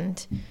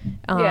important.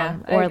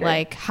 Or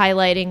like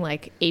highlighting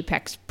like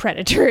apex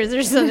predators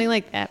or something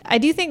like that. I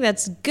do think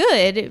that's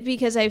good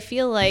because I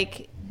feel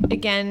like,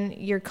 again,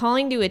 you're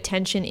calling to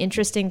attention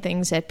interesting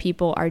things that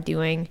people are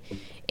doing.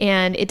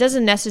 And it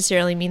doesn't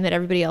necessarily mean that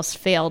everybody else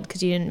failed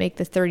because you didn't make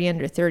the 30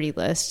 under 30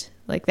 list.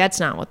 Like, that's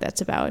not what that's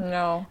about.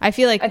 No. I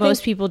feel like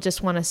most people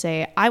just want to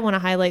say, I want to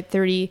highlight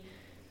 30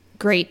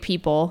 great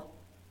people.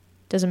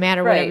 Doesn't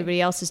matter what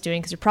everybody else is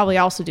doing because they're probably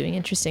also doing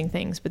interesting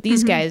things. But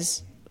these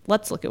guys,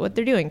 let's look at what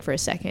they're doing for a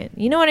second.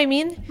 You know what I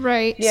mean?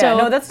 Right. Yeah,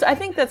 so, no, I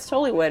think that's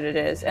totally what it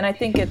is. And I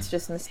think it's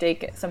just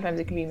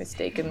sometimes it can be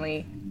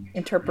mistakenly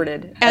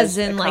interpreted as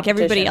in like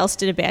everybody else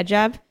did a bad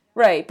job.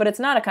 Right. But it's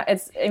not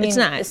it's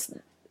not.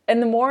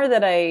 And the more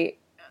that I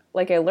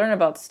learn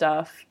about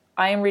stuff,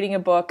 I am reading a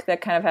book that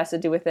kind of has to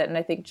do with it, and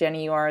I think,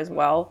 Jenny, you are as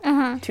well.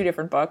 2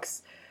 different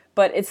books.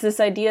 But it's this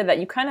idea that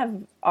you kind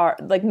of are,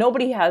 like,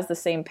 nobody has the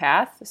same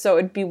path, so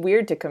it'd be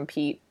weird to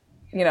compete,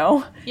 you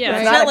know? Yeah,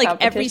 it's not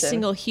like every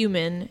single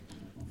human,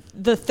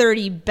 the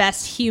 30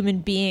 best human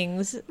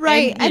beings.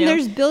 Right, and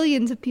there's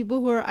billions of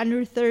people who are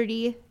under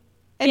 30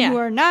 and who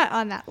are not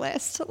on that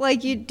list.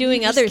 Like, you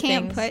doing other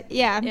things.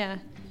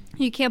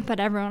 You can't put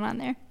everyone on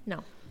there.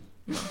 No.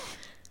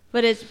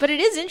 But it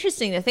is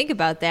interesting to think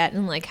about that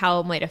and like how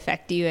it might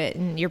affect you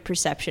and your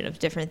perception of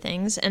different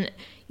things. And,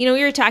 you know,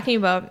 we were talking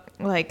about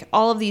like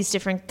all of these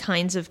different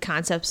kinds of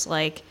concepts,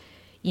 like,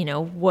 you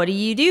know, what do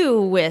you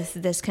do with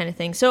this kind of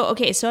thing? So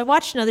I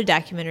watched another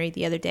documentary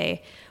the other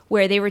day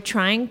where they were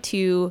trying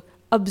to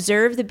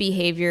observe the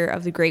behavior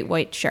of the great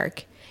white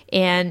shark.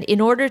 And in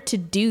order to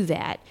do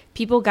that,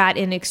 people got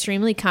in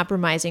extremely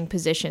compromising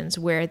positions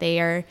where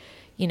they are,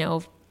 you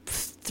know,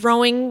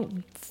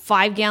 throwing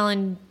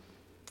 5-gallon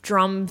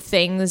drum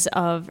things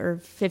or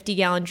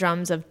 50-gallon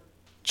drums of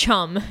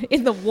chum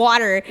in the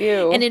water.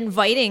 Ew. And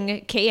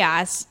inviting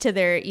chaos to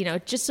their, you know,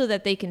 just so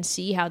that they can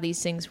see how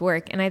these things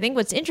work. And I think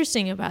what's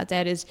interesting about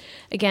that is,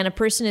 again, a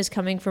person is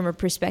coming from a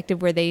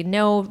perspective where they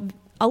know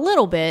a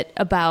little bit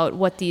about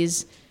what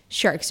these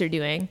sharks are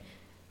doing,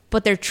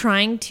 but they're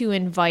trying to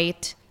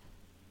invite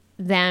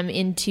them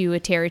into a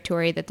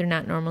territory that they're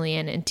not normally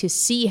in and to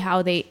see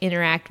how they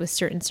interact with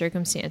certain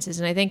circumstances.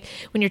 And I think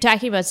when you're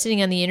talking about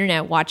sitting on the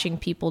internet watching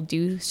people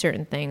do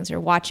certain things or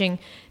watching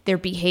their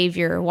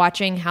behavior or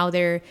watching how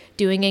they're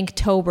doing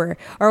Inktober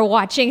or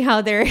watching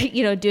how they're,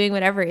 you know, doing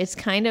whatever, it's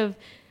kind of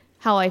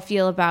how I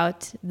feel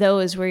about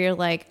those where you're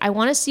like, I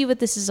want to see what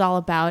this is all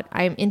about.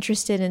 I'm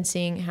interested in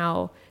seeing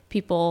how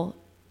people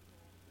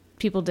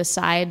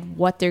decide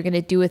what they're going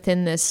to do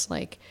within this,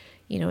 like,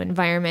 you know,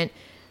 environment.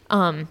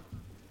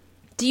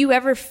 Do you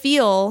ever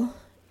feel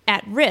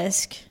at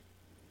risk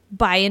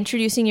by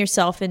introducing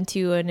yourself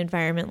into an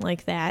environment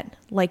like that?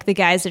 Like the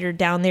guys that are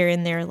down there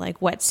in their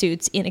like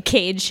wetsuits in a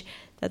cage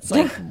that's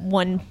like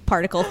 1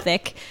 particle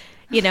thick,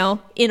 you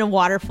know, in a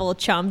water full of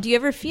chum. Do you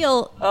ever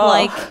feel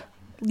like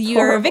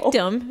you're a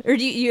victim? Or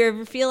do you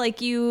ever feel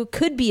like you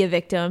could be a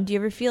victim? Do you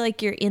ever feel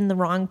like you're in the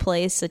wrong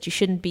place, that you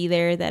shouldn't be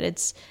there, that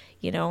it's,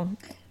 you know,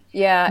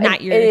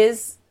 not your... It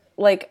is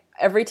like...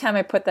 Every time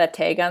I put that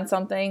tag on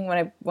something,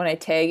 when I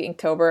tag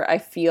Inktober, I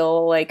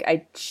feel like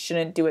I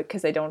shouldn't do it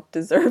because I don't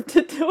deserve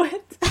to do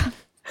it.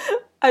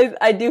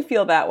 I do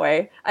feel that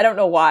way. I don't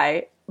know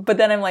why. But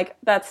then I'm like,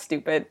 that's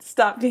stupid.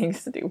 Stop being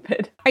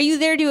stupid. Are you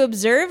there to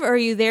observe, or are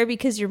you there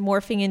because you're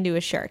morphing into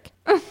a shark?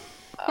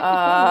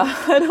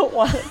 I don't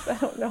want it. I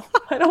don't know.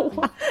 I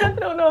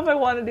don't know if I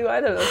want to do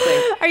either of those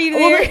things. Are you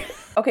there?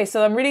 Okay,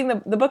 so I'm reading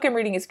the book I'm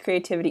reading is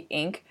Creativity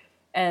Inc.,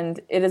 and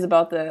it is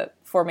about the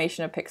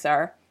formation of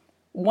Pixar.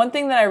 one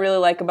thing that I really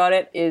like about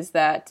it is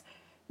that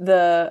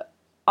the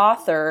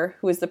author,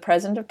 who is the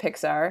president of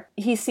Pixar,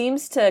 he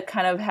seems to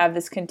kind of have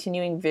this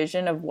continuing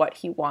vision of what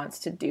he wants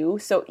to do.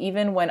 So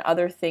even when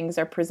other things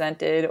are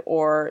presented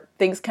or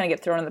things kind of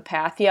get thrown in the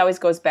path, he always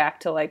goes back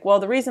to like, well,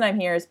 the reason I'm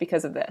here is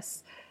because of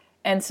this.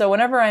 And so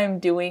whenever I'm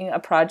doing a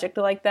project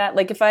like that,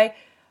 like if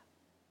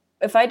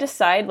I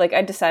decide, like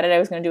I decided I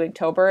was going to do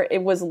Inktober,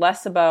 it was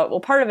less about, well,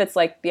 part of it's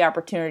like the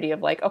opportunity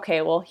of like,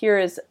 okay, well, here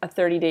is a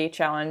 30-day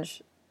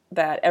challenge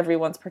that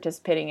everyone's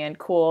participating in.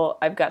 Cool.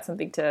 I've got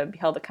something to be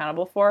held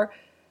accountable for.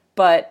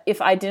 But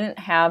if I didn't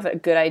have a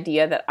good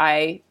idea that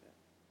I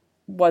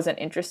wasn't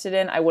interested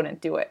in, I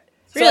wouldn't do it.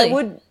 Really? So I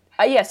would,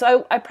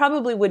 so I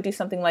probably would do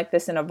something like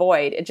this in a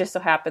void. It just so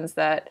happens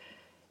that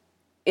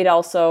it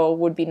also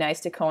would be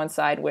nice to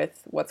coincide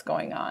with what's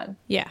going on.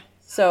 Yeah.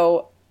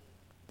 So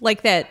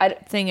like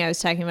that thing I was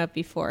talking about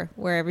before,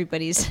 where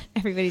everybody's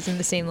in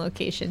the same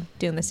location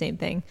doing the same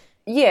thing.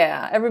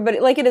 Yeah,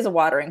 everybody, like it is a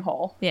watering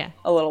hole. Yeah.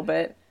 A little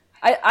bit.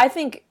 I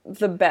think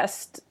the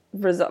best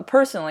result,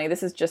 personally,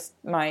 this is just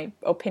my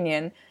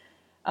opinion,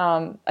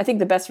 I think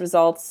the best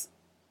results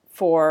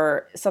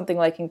for something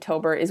like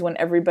Inktober is when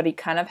everybody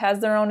kind of has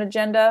their own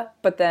agenda,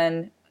 but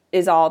then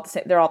they're all at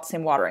the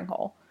same watering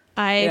hole.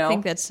 I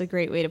think that's a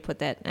great way to put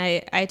that.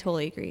 I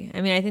totally agree.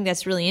 I mean, I think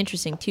that's really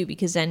interesting too,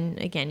 because then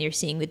again, you're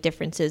seeing the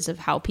differences of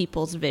how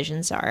people's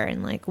visions are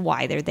and like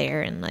why they're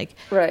there and like,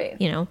 right.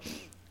 You know,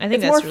 I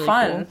think it's that's more really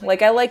fun. cool.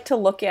 Like I like to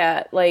look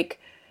at like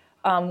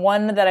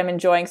one that I'm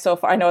enjoying so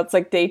far. I know it's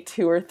like day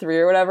 2 or 3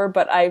 or whatever,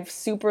 but I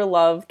super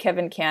love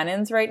Kevin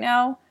Cannon's right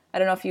now. I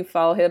don't know if you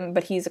follow him,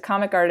 but he's a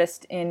comic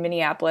artist in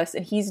Minneapolis,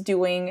 and he's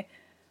doing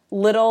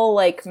little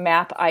like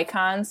map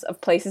icons of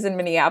places in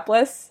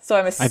Minneapolis. So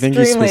I think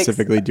he's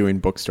specifically doing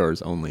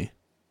bookstores only.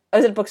 Oh,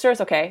 is it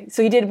bookstores? Okay.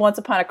 So he did Once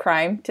Upon a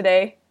Crime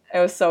today. It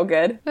was so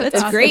good.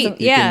 That's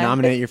great. You can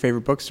nominate your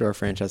favorite bookstore,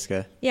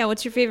 Francesca. Yeah,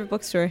 what's your favorite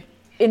bookstore?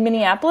 In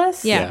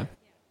Minneapolis? Yeah.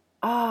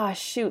 Ah,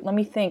 shoot. Let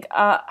me think.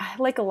 I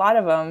like a lot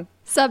of them.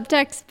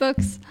 Subtext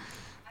books.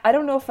 I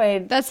don't know if I...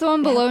 That's the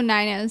one below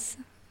Nina's.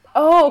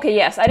 Oh, okay,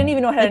 yes. I didn't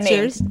even know how to name.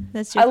 Yours?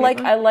 That's your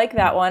favorite? I like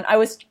that one. I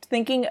was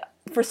thinking,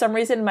 for some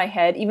reason in my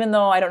head, even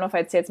though I don't know if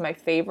I'd say it's my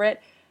favorite,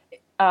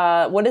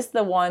 what is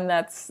the one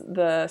that's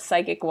the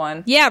psychic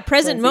one? Yeah,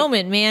 Present Lindsay.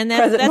 Moment, man.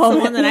 That's Moment. the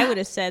one that I would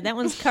have said. That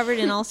one's covered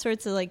in all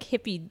sorts of like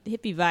hippie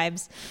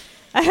vibes.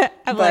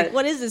 I'm like,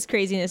 what is this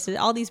craziness?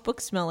 All these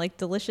books smell like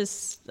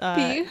delicious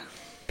Pee?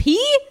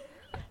 pee?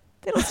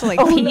 They don't smell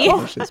like pee. No.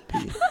 Delicious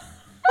pea.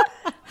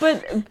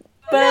 But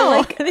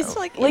No, they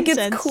smell like it's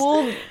incense.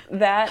 cool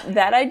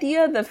that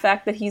idea, the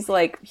fact that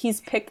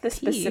he's picked the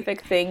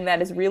specific thing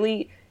that is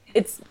really,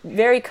 it's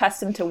very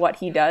custom to what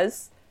he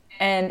does,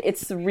 and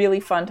it's really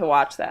fun to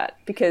watch that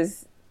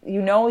because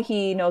you know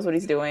he knows what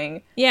he's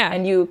doing. Yeah.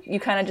 And you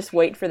kind of just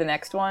wait for the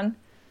next one.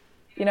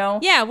 You know?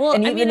 Yeah, well,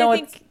 and I mean, I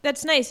think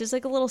that's nice. It's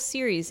like a little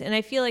series, and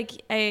I feel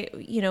like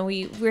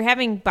we're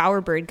having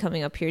Bowerbird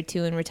coming up here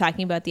too, and we're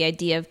talking about the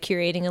idea of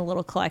curating a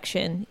little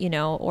collection,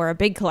 or a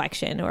big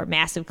collection, or a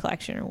massive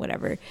collection, or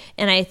whatever.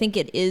 And I think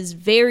it is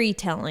very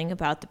telling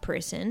about the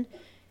person,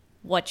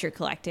 what you're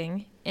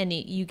collecting, and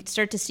you can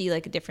start to see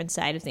like a different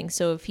side of things.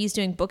 So if he's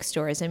doing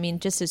bookstores, I mean,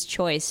 just his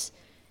choice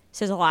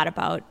says a lot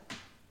about,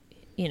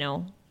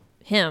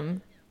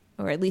 him.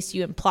 Or at least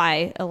you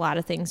imply a lot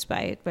of things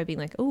by being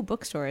like, oh,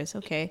 bookstores,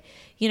 okay,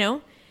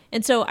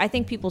 And so I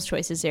think people's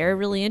choices there are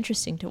really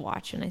interesting to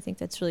watch, and I think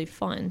that's really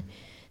fun.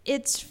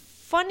 It's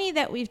funny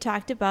that we've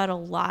talked about a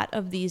lot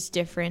of these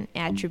different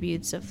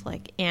attributes of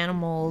like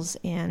animals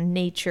and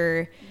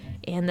nature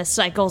and the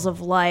cycles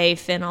of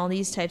life and all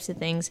these types of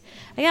things.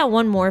 I got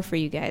one more for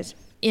you guys.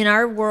 In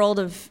our world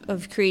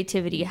of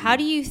creativity, how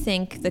do you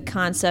think the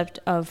concept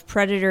of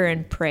predator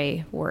and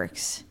prey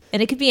works?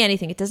 And it could be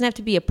anything. It doesn't have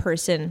to be a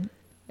person.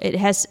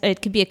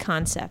 It could be a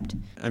concept.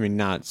 I mean,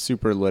 not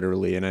super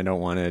literally, and I don't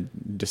want to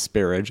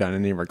disparage on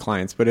any of our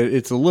clients, but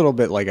it's a little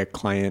bit like a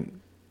client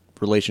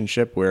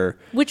relationship where...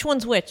 Which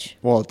one's which?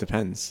 Well, it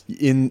depends.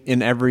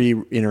 In every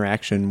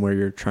interaction where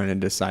you're trying to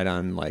decide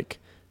on like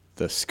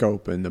the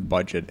scope and the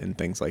budget and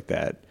things like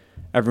that,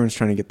 everyone's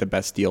trying to get the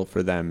best deal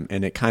for them,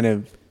 and it kind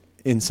of,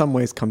 in some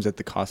ways, comes at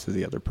the cost of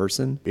the other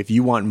person. If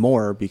you want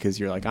more because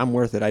you're like, I'm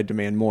worth it, I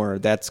demand more,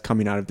 that's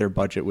coming out of their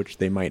budget, which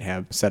they might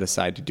have set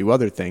aside to do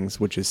other things,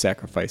 which is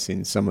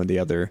sacrificing some of the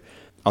other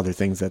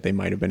things that they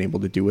might have been able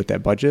to do with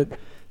that budget.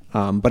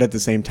 But at the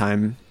same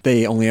time,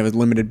 they only have a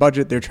limited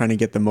budget. They're trying to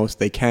get the most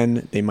they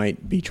can. They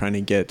might be trying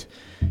to get,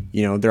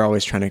 they're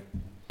always trying to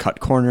cut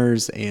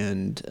corners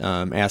and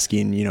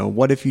asking,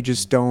 what if you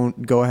just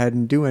don't go ahead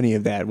and do any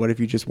of that? What if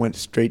you just went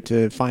straight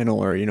to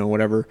final or,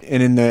 whatever?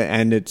 And in the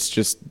end, it's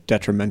just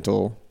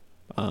detrimental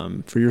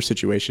for your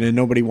situation. And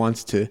nobody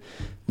wants to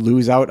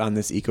lose out on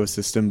this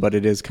ecosystem, but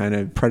it is kind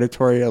of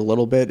predatory a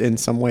little bit in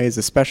some ways,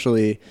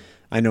 especially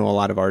I know a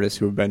lot of artists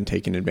who have been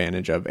taken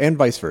advantage of, and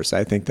vice versa.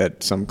 I think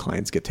that some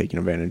clients get taken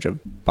advantage of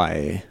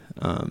by...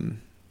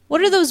 What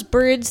are those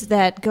birds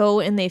that go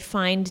and they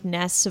find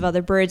nests of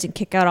other birds and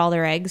kick out all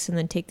their eggs and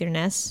then take their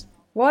nests?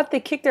 What? They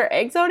kick their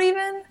eggs out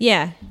even?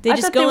 Yeah, they I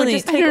just thought go they and would they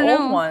just take don't old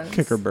know. ones.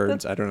 Kicker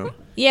birds. I don't know.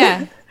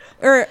 yeah,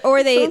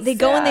 or they So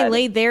go and they sad.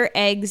 lay their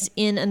eggs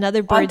in another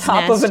On bird's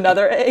top nest, of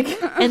another egg.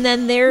 and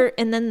then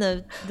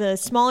the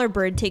smaller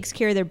bird takes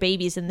care of their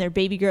babies, and their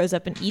baby grows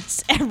up and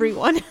eats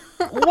everyone.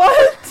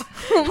 What?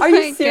 Are my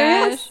you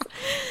serious?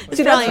 It's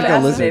See, probably that's Like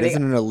a lizard. fascinating.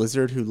 Isn't it a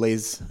lizard who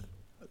lays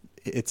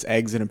its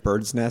eggs in a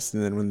bird's nest,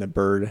 and then when the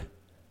bird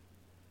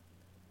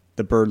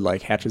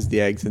like hatches the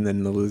eggs, and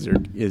then the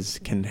lizard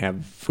can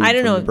have food I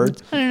don't from know. the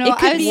birds? I don't know. It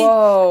could I was- be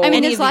Whoa. I mean,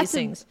 any there's of lots these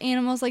things. of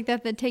animals like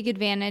that take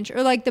advantage,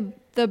 or like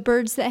the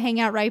birds that hang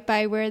out right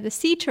by where the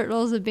sea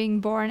turtles are being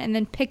born, and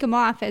then pick them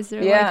off as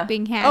they're Yeah. like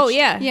being hatched. Oh,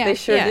 yeah. They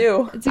sure Yeah.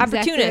 do. It's exactly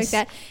like Opportunists.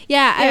 that.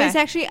 Yeah, I Yeah. was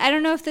actually, I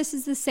don't know if this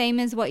is the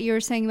same as what you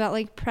were saying about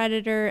like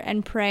predator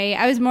and prey.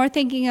 I was more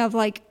thinking of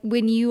like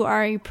when you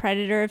are a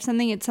predator of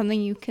something, it's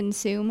something you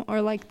consume,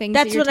 or like things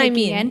That's that you're what I taking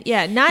mean. in.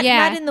 Yeah, not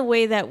Yeah. in the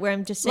way that where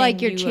I'm just saying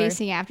Like you're you are-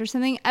 chasing after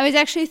something. I was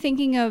actually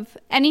thinking of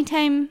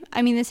anytime,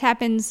 I mean, this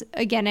happens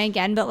again and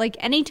again, but like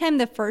anytime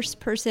the first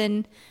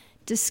person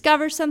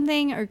discovers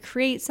something or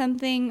creates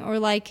something, or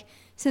like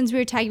since we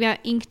were talking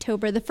about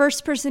Inktober, the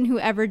first person who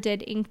ever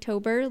did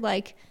Inktober,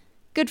 like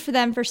good for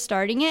them for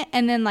starting it,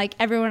 and then like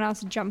everyone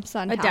else jumps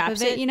on top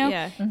Adopts of it, it, you know?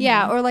 yeah.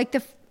 Yeah, or like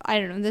I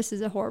don't know, this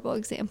is a horrible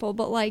example,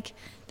 but like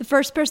the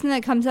first person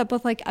that comes up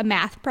with like a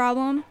math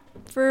problem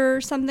for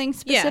something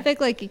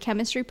specific, like a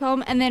chemistry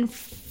problem, and then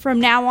from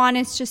now on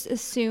it's just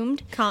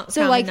assumed. common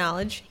like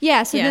knowledge.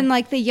 Yeah, so Yeah. then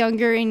like the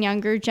younger and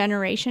younger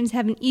generations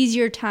have an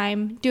easier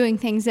time doing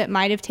things that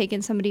might have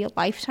taken somebody a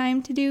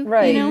lifetime to do.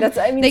 Right. You know? That's-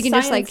 I mean, they can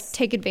just like science-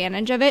 take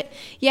advantage of it.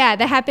 Yeah,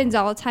 that happens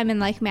all the time in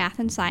like math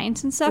and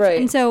science and stuff. Right.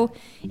 And so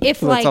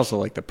if Well, like that's also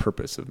like the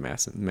purpose of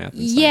math and science.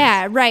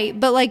 yeah, right.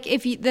 But like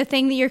if the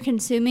thing that you're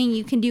consuming,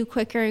 you can do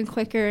quicker and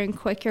quicker and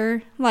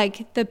quicker.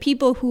 Like the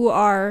people who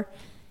are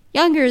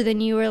younger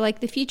than you, or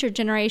like the future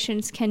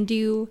generations, can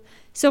do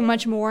so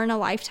much more in a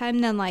lifetime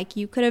than like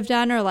you could have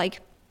done. Or like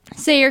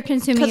say you're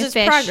consuming Because a it's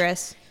fish.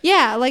 progress.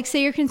 Yeah, like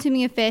say you're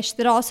consuming a fish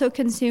that also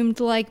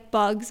consumed like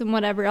bugs and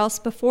whatever else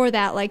before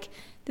that. Like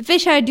the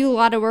fish had to do a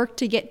lot of work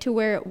to get to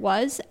where it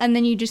was, and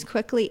then you just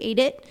quickly ate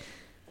it.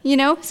 You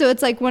know? So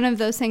it's like one of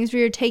those things where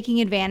you're taking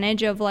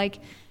advantage of like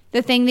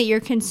the thing that you're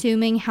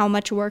consuming, how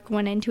much work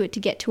went into it to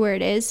get to where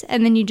it is,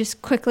 and then you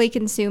just quickly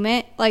consume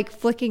it, like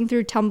flicking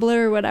through Tumblr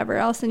or whatever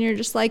else, and you're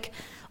just like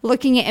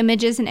looking at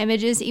images and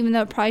images, even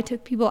though it probably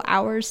took people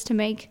hours to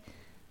make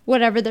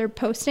whatever they're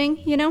posting,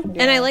 you know?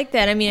 And I like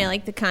that. I mean, I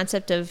like the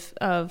concept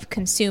of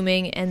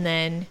consuming and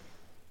then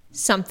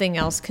something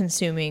else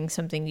consuming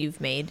something you've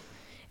made.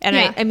 And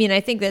Yeah. I mean, I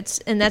think that's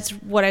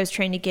what I was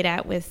trying to get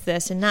at with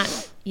this, and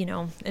not,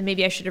 and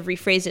maybe I should have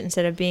rephrased it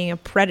instead of being a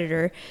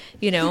predator,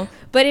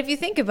 But if you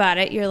think about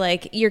it,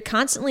 you're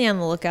constantly on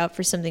the lookout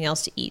for something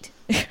else to eat.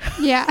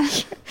 Yeah.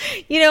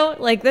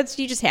 Like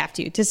you just have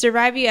to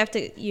survive. You have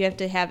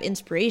to have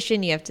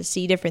inspiration. You have to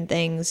see different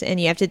things, and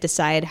you have to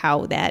decide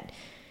how that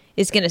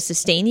is going to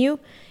sustain you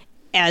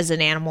as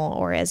an animal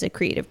or as a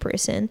creative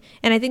person.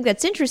 And I think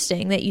that's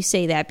interesting that you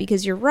say that,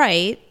 because you're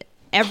right.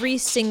 Every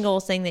single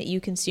thing that you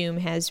consume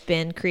has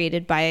been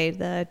created by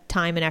the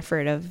time and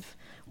effort of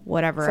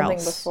whatever Something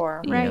else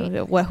before.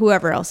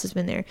 whoever else has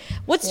been there.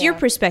 What's your Yeah.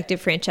 perspective,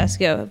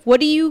 Francesca? What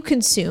do you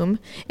consume,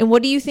 and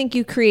what do you think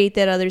you create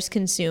that others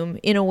consume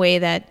in a way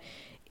that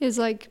Is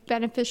like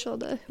beneficial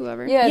to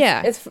whoever. Yeah,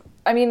 Yeah. it's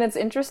I mean, it's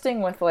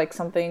interesting with like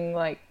something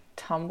like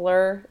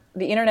Tumblr,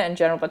 the internet in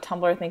general, but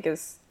Tumblr I think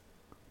is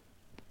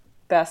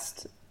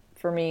best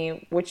for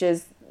me, which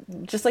is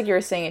just like you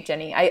were saying it,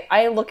 Jenny.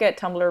 I look at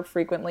Tumblr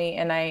frequently,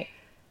 and I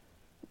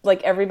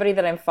like everybody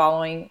that I'm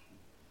following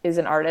is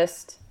an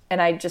artist,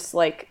 and I just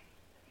like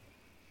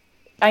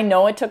I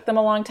know it took them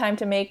a long time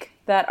to make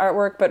that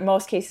artwork, but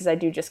most cases I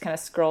do just kind of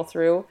scroll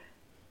through,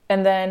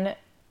 and then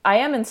I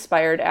am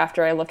inspired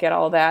after I look at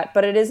all that,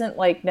 but it isn't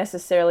like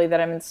necessarily that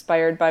I'm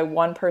inspired by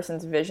one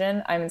person's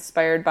vision. I'm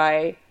inspired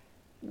by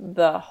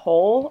the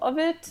whole of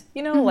it,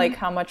 like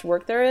how much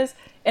work there is.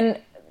 And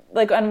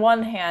like on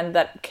one hand,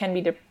 that can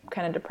be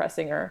kind of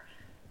depressing or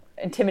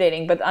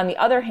intimidating. But on the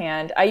other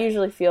hand, I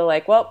usually feel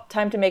like, well,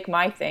 time to make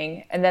my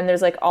thing. And then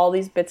there's like all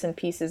these bits and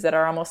pieces that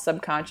are almost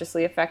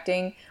subconsciously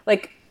affecting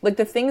like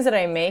the things that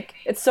I make.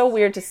 It's so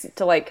weird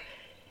to like,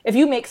 if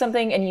you make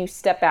something and you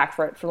step back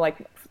for it for like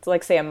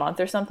say a month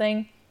or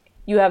something,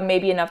 you have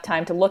maybe enough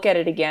time to look at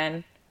it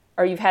again,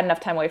 or you've had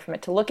enough time away from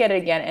it to look at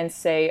it again and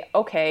say,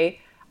 okay,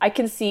 I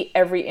can see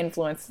every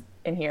influence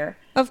in here.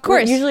 Of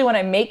course. Usually when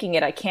I'm making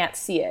it, I can't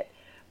see it.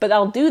 But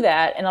I'll do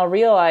that and I'll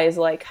realize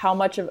like how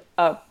much of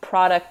a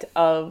product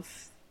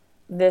of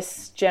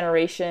this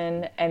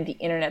generation and the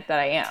internet that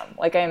I am.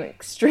 Like I'm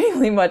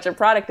extremely much a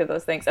product of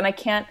those things. And I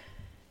can't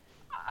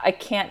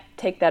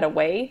take that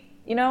away,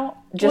 Just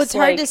well, it's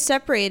hard to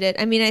separate it.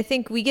 I mean, I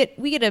think we get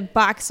a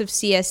box of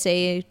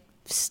CSA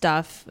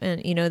stuff,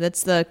 and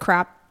that's the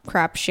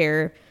crop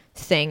share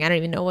thing. I don't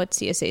even know what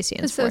CSA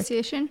stands for.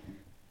 Association.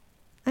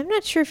 I'm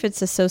not sure if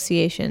it's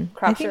association.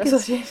 Crapshire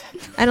Association.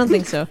 I don't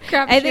think so.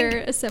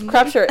 Crapshire Assembly.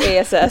 Crapshire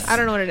ASS. I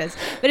don't know what it is.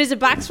 But it's a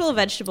box full of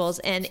vegetables,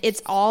 and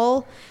it's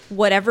all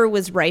whatever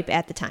was ripe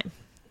at the time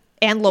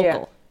and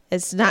local. Yeah.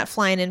 It's not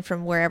flying in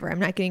from wherever. I'm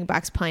not getting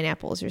boxed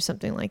pineapples or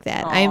something like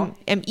that. Aw.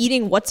 I'm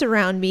eating what's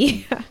around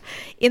me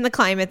in the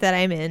climate that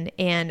I'm in,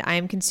 and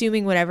I'm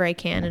consuming whatever I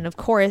can. And of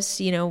course,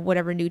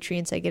 whatever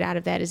nutrients I get out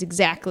of that is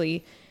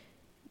exactly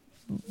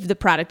the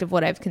product of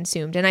what I've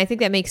consumed. And I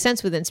think that makes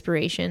sense with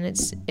inspiration.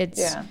 It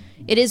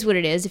is what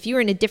it is. If you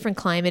were in a different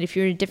climate, if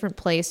you're in a different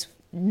place,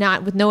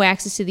 not with no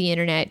access to the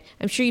internet,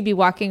 I'm sure you'd be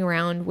walking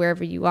around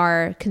wherever you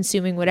are,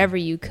 consuming whatever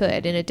you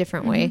could in a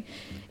different way.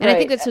 And I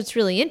think that's what's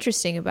really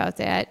interesting about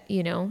that.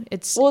 You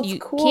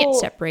cool. Can't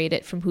separate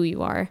it from who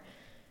you are.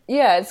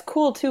 Yeah, it's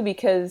cool too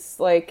because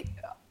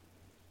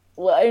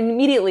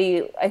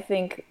immediately I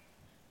think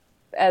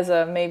as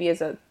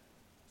a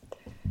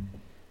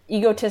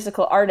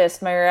egotistical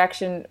artist, my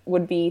reaction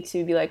would be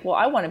to be like, well,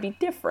 I want to be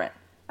different.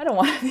 I don't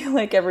want to be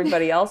like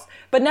everybody else.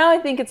 But now I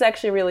think it's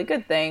actually a really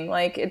good thing.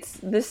 Like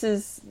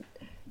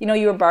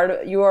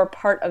you are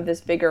part of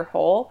this bigger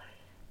whole,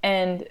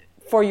 and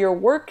for your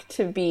work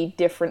to be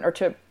different or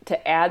to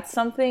add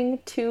something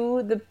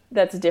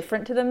that's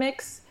different to the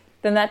mix,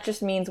 then that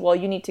just means, well,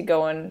 you need to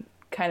go and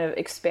kind of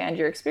expand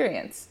your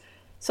experience.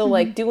 So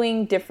like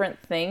doing different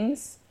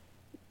things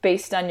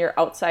based on your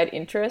outside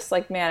interests,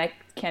 like, man, I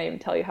can't even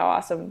tell you how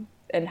awesome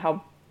and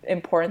how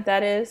important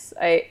that is.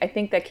 I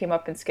think that came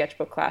up in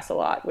sketchbook class a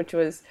lot, which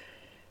was,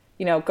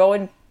 go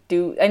and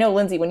do, I know,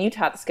 Lindsay, when you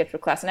taught the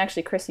sketchbook class, and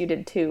actually Chris, you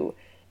did too,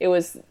 it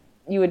was,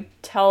 you would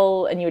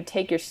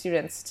take your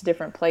students to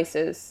different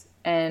places.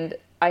 And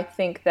I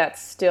think that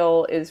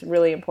still is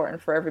really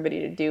important for everybody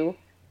to do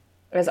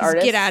as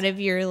artists. Get out of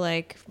your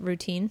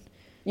routine.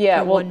 Yeah.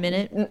 For 1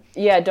 minute.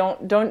 Yeah.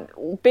 Don't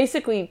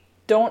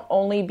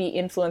only be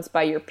influenced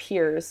by your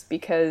peers,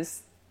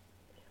 because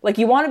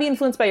you want to be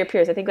influenced by your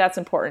peers. I think that's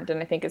important,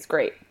 and I think it's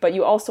great. But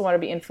you also want to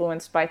be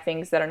influenced by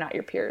things that are not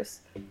your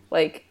peers.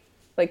 Like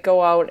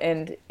go out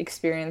and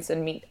experience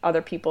and meet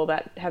other people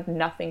that have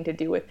nothing to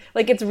do with,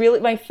 it's really,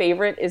 my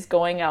favorite is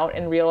going out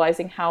and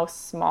realizing how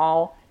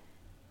small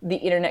the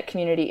internet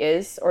community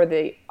is, or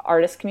the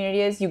artist community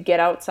is. You get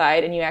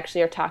outside and you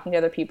actually are talking to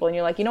other people, and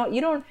you're like,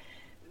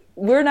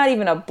 we're not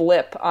even a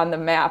blip on the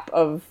map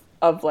of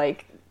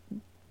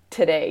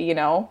today,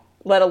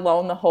 let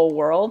alone the whole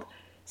world.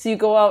 So you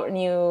go out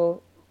and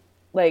you,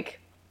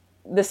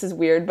 this is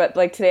weird, but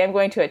today I'm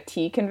going to a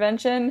tea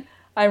convention.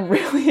 I'm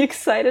really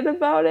excited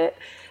about it,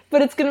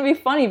 but it's going to be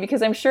funny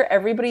because I'm sure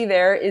everybody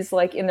there is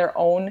in their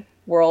own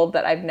world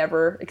that I've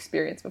never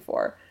experienced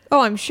before.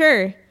 Oh, I'm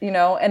sure.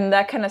 And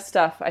that kind of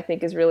stuff I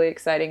think is really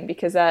exciting,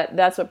 because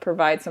that's what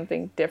provides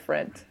something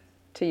different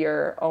to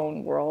your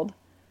own world.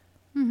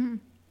 Mm-hmm.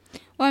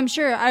 Well, I'm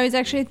sure. I was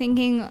actually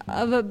thinking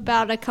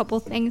about a couple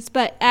things,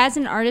 but as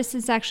an artist,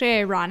 it's actually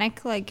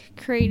ironic,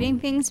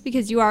 creating things,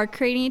 because you are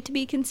creating it to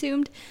be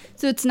consumed.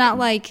 So it's not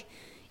like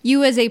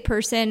you as a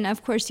person,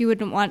 of course, you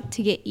wouldn't want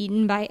to get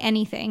eaten by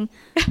anything,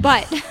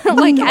 but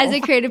as a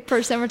creative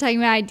person, we're talking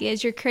about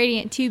ideas. You're creating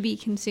it to be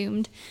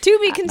consumed. To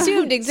be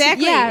consumed,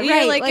 exactly. Yeah,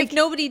 right. If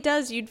nobody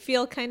does, you'd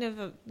feel kind of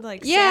sad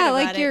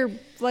about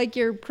it.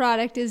 Your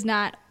product is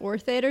not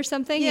worth it or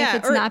something, if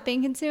it's not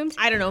being consumed.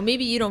 I don't know.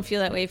 Maybe you don't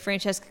feel that way,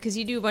 Francesca, because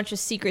you do a bunch of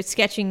secret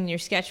sketching in your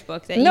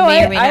sketchbook that you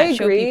may or may not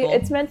show people. I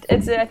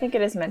think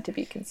it is meant to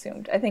be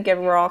consumed. I think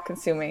we're all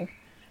consuming.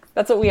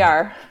 That's what we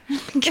are.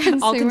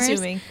 All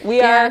consuming. We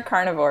are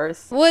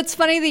carnivores. Well, it's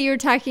funny that you were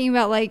talking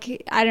about,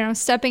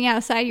 stepping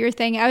outside your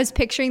thing. I was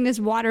picturing this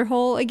water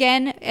hole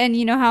again. And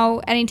you know how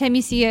anytime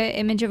you see an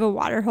image of a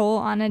water hole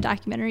on a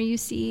documentary, you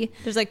see...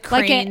 There's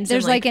cranes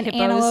there's and an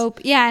hippos. antelope.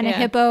 Yeah, and a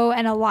hippo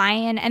and a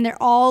lion. And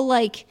they're all,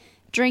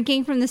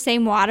 drinking from the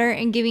same water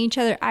and giving each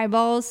other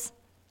eyeballs.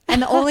 And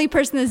the only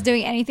person that's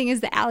doing anything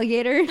is the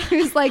alligator,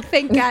 who's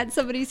thank God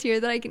somebody's here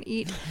that I can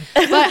eat.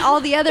 But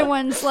all the other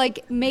ones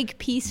make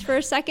peace for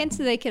a second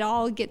so they could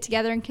all get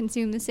together and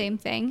consume the same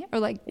thing,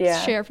 or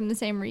share from the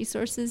same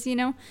resources,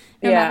 no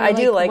matter I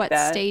do what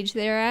that. stage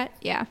they're at.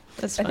 Yeah,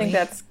 that's funny. I think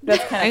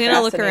that's kind of I'm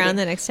gonna look around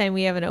the next time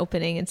we have an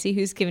opening and see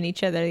who's giving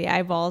each other the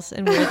eyeballs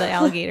and where the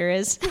alligator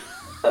is.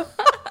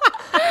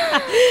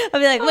 I'll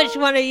be like, which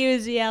one of you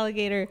is the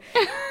alligator?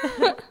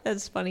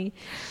 That's funny.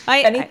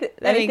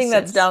 Anything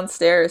that's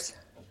downstairs.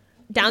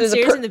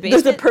 Downstairs in the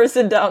basement? There's a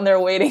person down there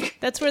waiting.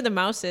 That's where the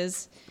mouse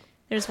is.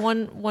 There's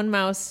one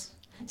mouse.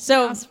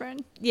 So mouse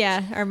friend.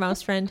 Yeah, our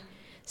mouse friend.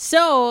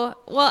 So,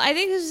 well, I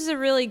think this is a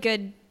really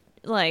good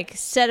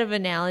set of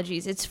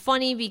analogies. It's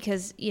funny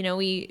because,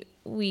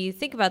 we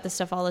think about this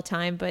stuff all the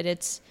time, but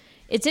it's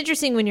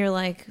interesting when you're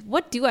like,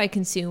 what do I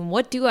consume?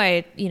 What do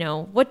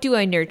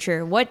I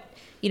nurture? What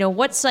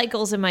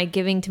cycles am I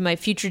giving to my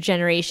future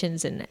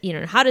generations? And,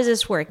 how does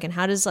this work? And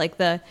how does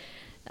the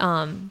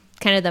kind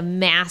of the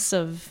mass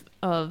of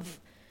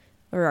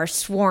or our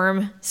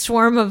swarm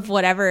of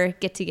whatever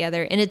get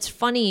together? And it's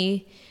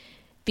funny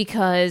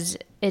because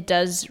it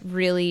does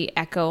really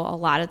echo a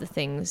lot of the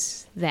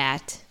things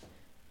that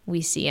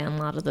we see on a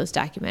lot of those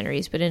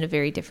documentaries, but in a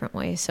very different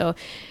way. So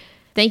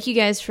Thank you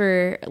guys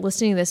for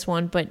listening to this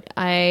one, but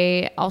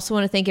I also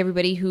want to thank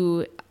everybody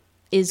who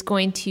is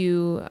going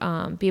to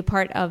be a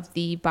part of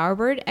the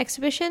Bowerbird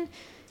exhibition.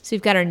 So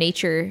we've got our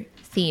nature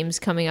themes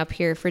coming up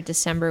here for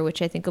December,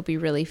 which I think will be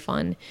really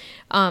fun.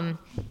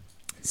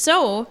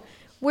 So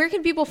where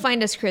can people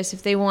find us, Chris,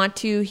 if they want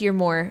to hear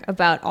more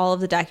about all of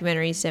the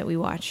documentaries that we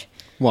watch?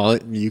 Well,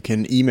 you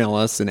can email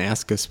us and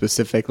ask us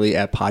specifically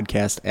at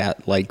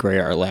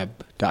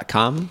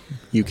podcast@lightgrayartlab.com.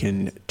 You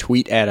can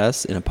tweet at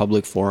us in a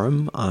public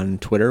forum on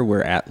Twitter.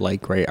 We're at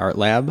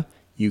lightgrayartlab.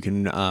 You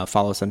can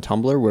follow us on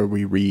Tumblr, where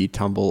we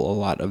retumble a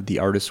lot of the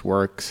artist's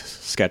works,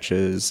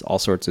 sketches, all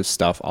sorts of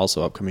stuff,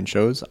 also upcoming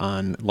shows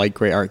on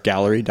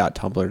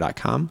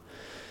lightgrayartgallery.tumblr.com.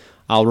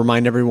 I'll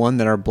remind everyone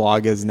that our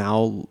blog is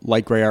now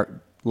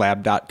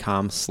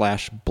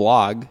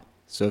lightgrayartlab.com/blog.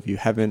 So if you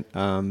haven't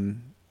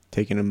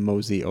taken a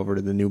mosey over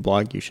to the new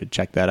blog, you should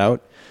check that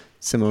out.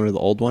 Similar to the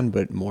old one,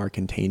 but more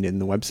contained in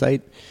the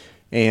website.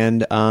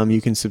 And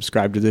you can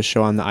subscribe to this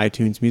show on the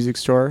iTunes Music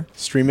Store,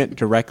 stream it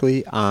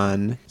directly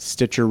on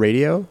Stitcher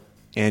Radio,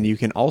 and you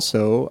can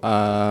also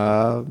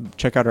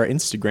check out our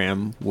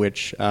Instagram,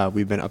 which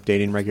we've been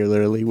updating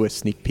regularly with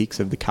sneak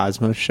peeks of the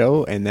Cosmos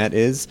show, and that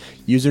is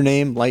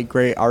username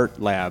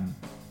lightgrayartlab,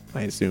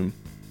 I assume.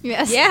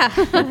 Yes. Yeah.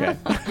 Okay.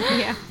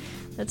 Yeah.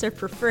 That's our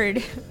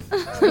preferred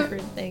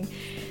thing.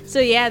 So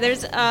yeah,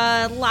 there's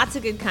lots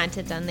of good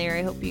content on there.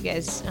 I hope you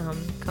guys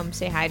come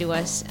say hi to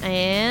us.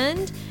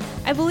 And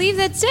I believe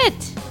that's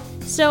it.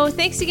 So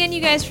thanks again,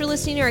 you guys, for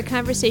listening to our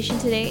conversation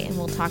today, and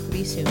we'll talk with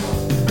you soon.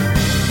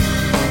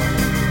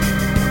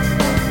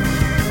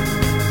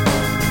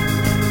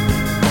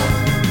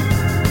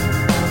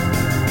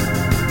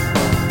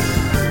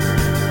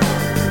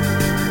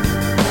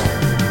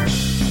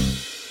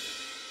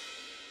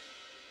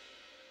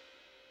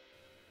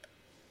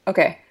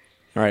 Okay.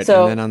 All right,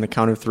 So- and then on the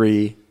count of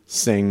three,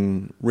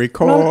 sing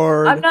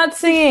record. I'm not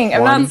singing.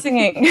 I'm One, not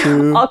singing.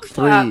 2, I'll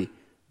clap. 3,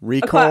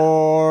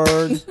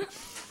 record.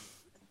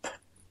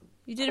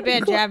 You did a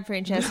bad job,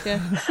 Francesca.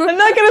 I'm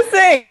not gonna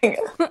sing.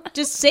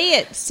 Just say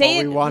it. Say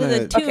it with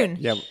a tune.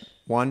 Yeah.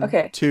 1,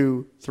 Okay.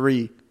 2,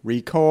 3,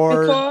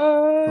 record.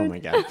 Oh Record. my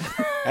god!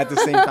 At the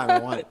same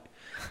time,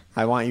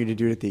 I want you to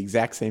do it at the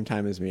exact same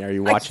time as me. Are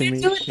you watching me?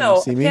 I can't do it Can though.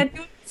 you see me? I can't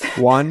do it.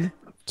 1,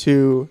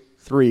 2,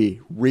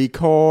 3,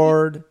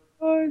 record.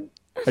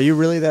 Are you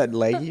really that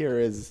leggy, or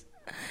is?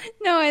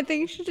 No, I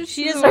think she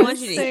Doesn't want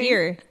you to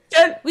hear.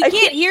 We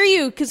can't hear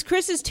you because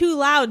Chris is too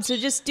loud. So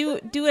just do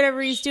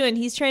whatever he's doing.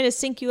 He's trying to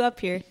sync you up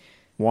here.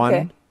 1,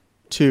 Okay.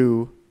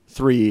 2,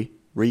 3,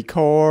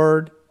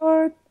 record.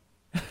 I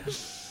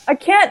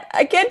can't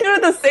do it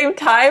at the same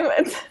time.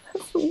 It's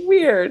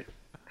weird.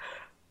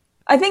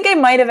 I think I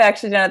might have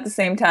actually done it at the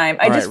same time.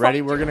 All right,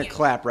 ready? We're gonna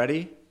clap.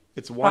 Ready?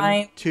 It's 1,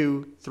 Fine.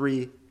 2,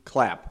 3,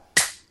 clap.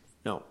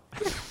 No,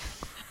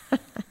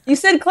 You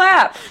said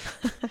clap.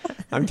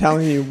 I'm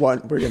telling you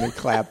what we're gonna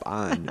clap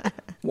on.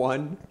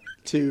 1,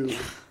 2,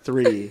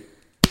 3.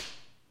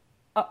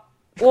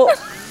 Well,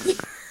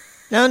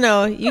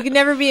 No, you can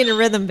never be in a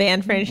rhythm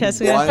band,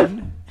 Francesca.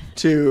 1,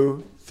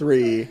 2,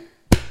 3.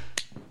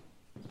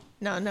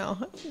 No.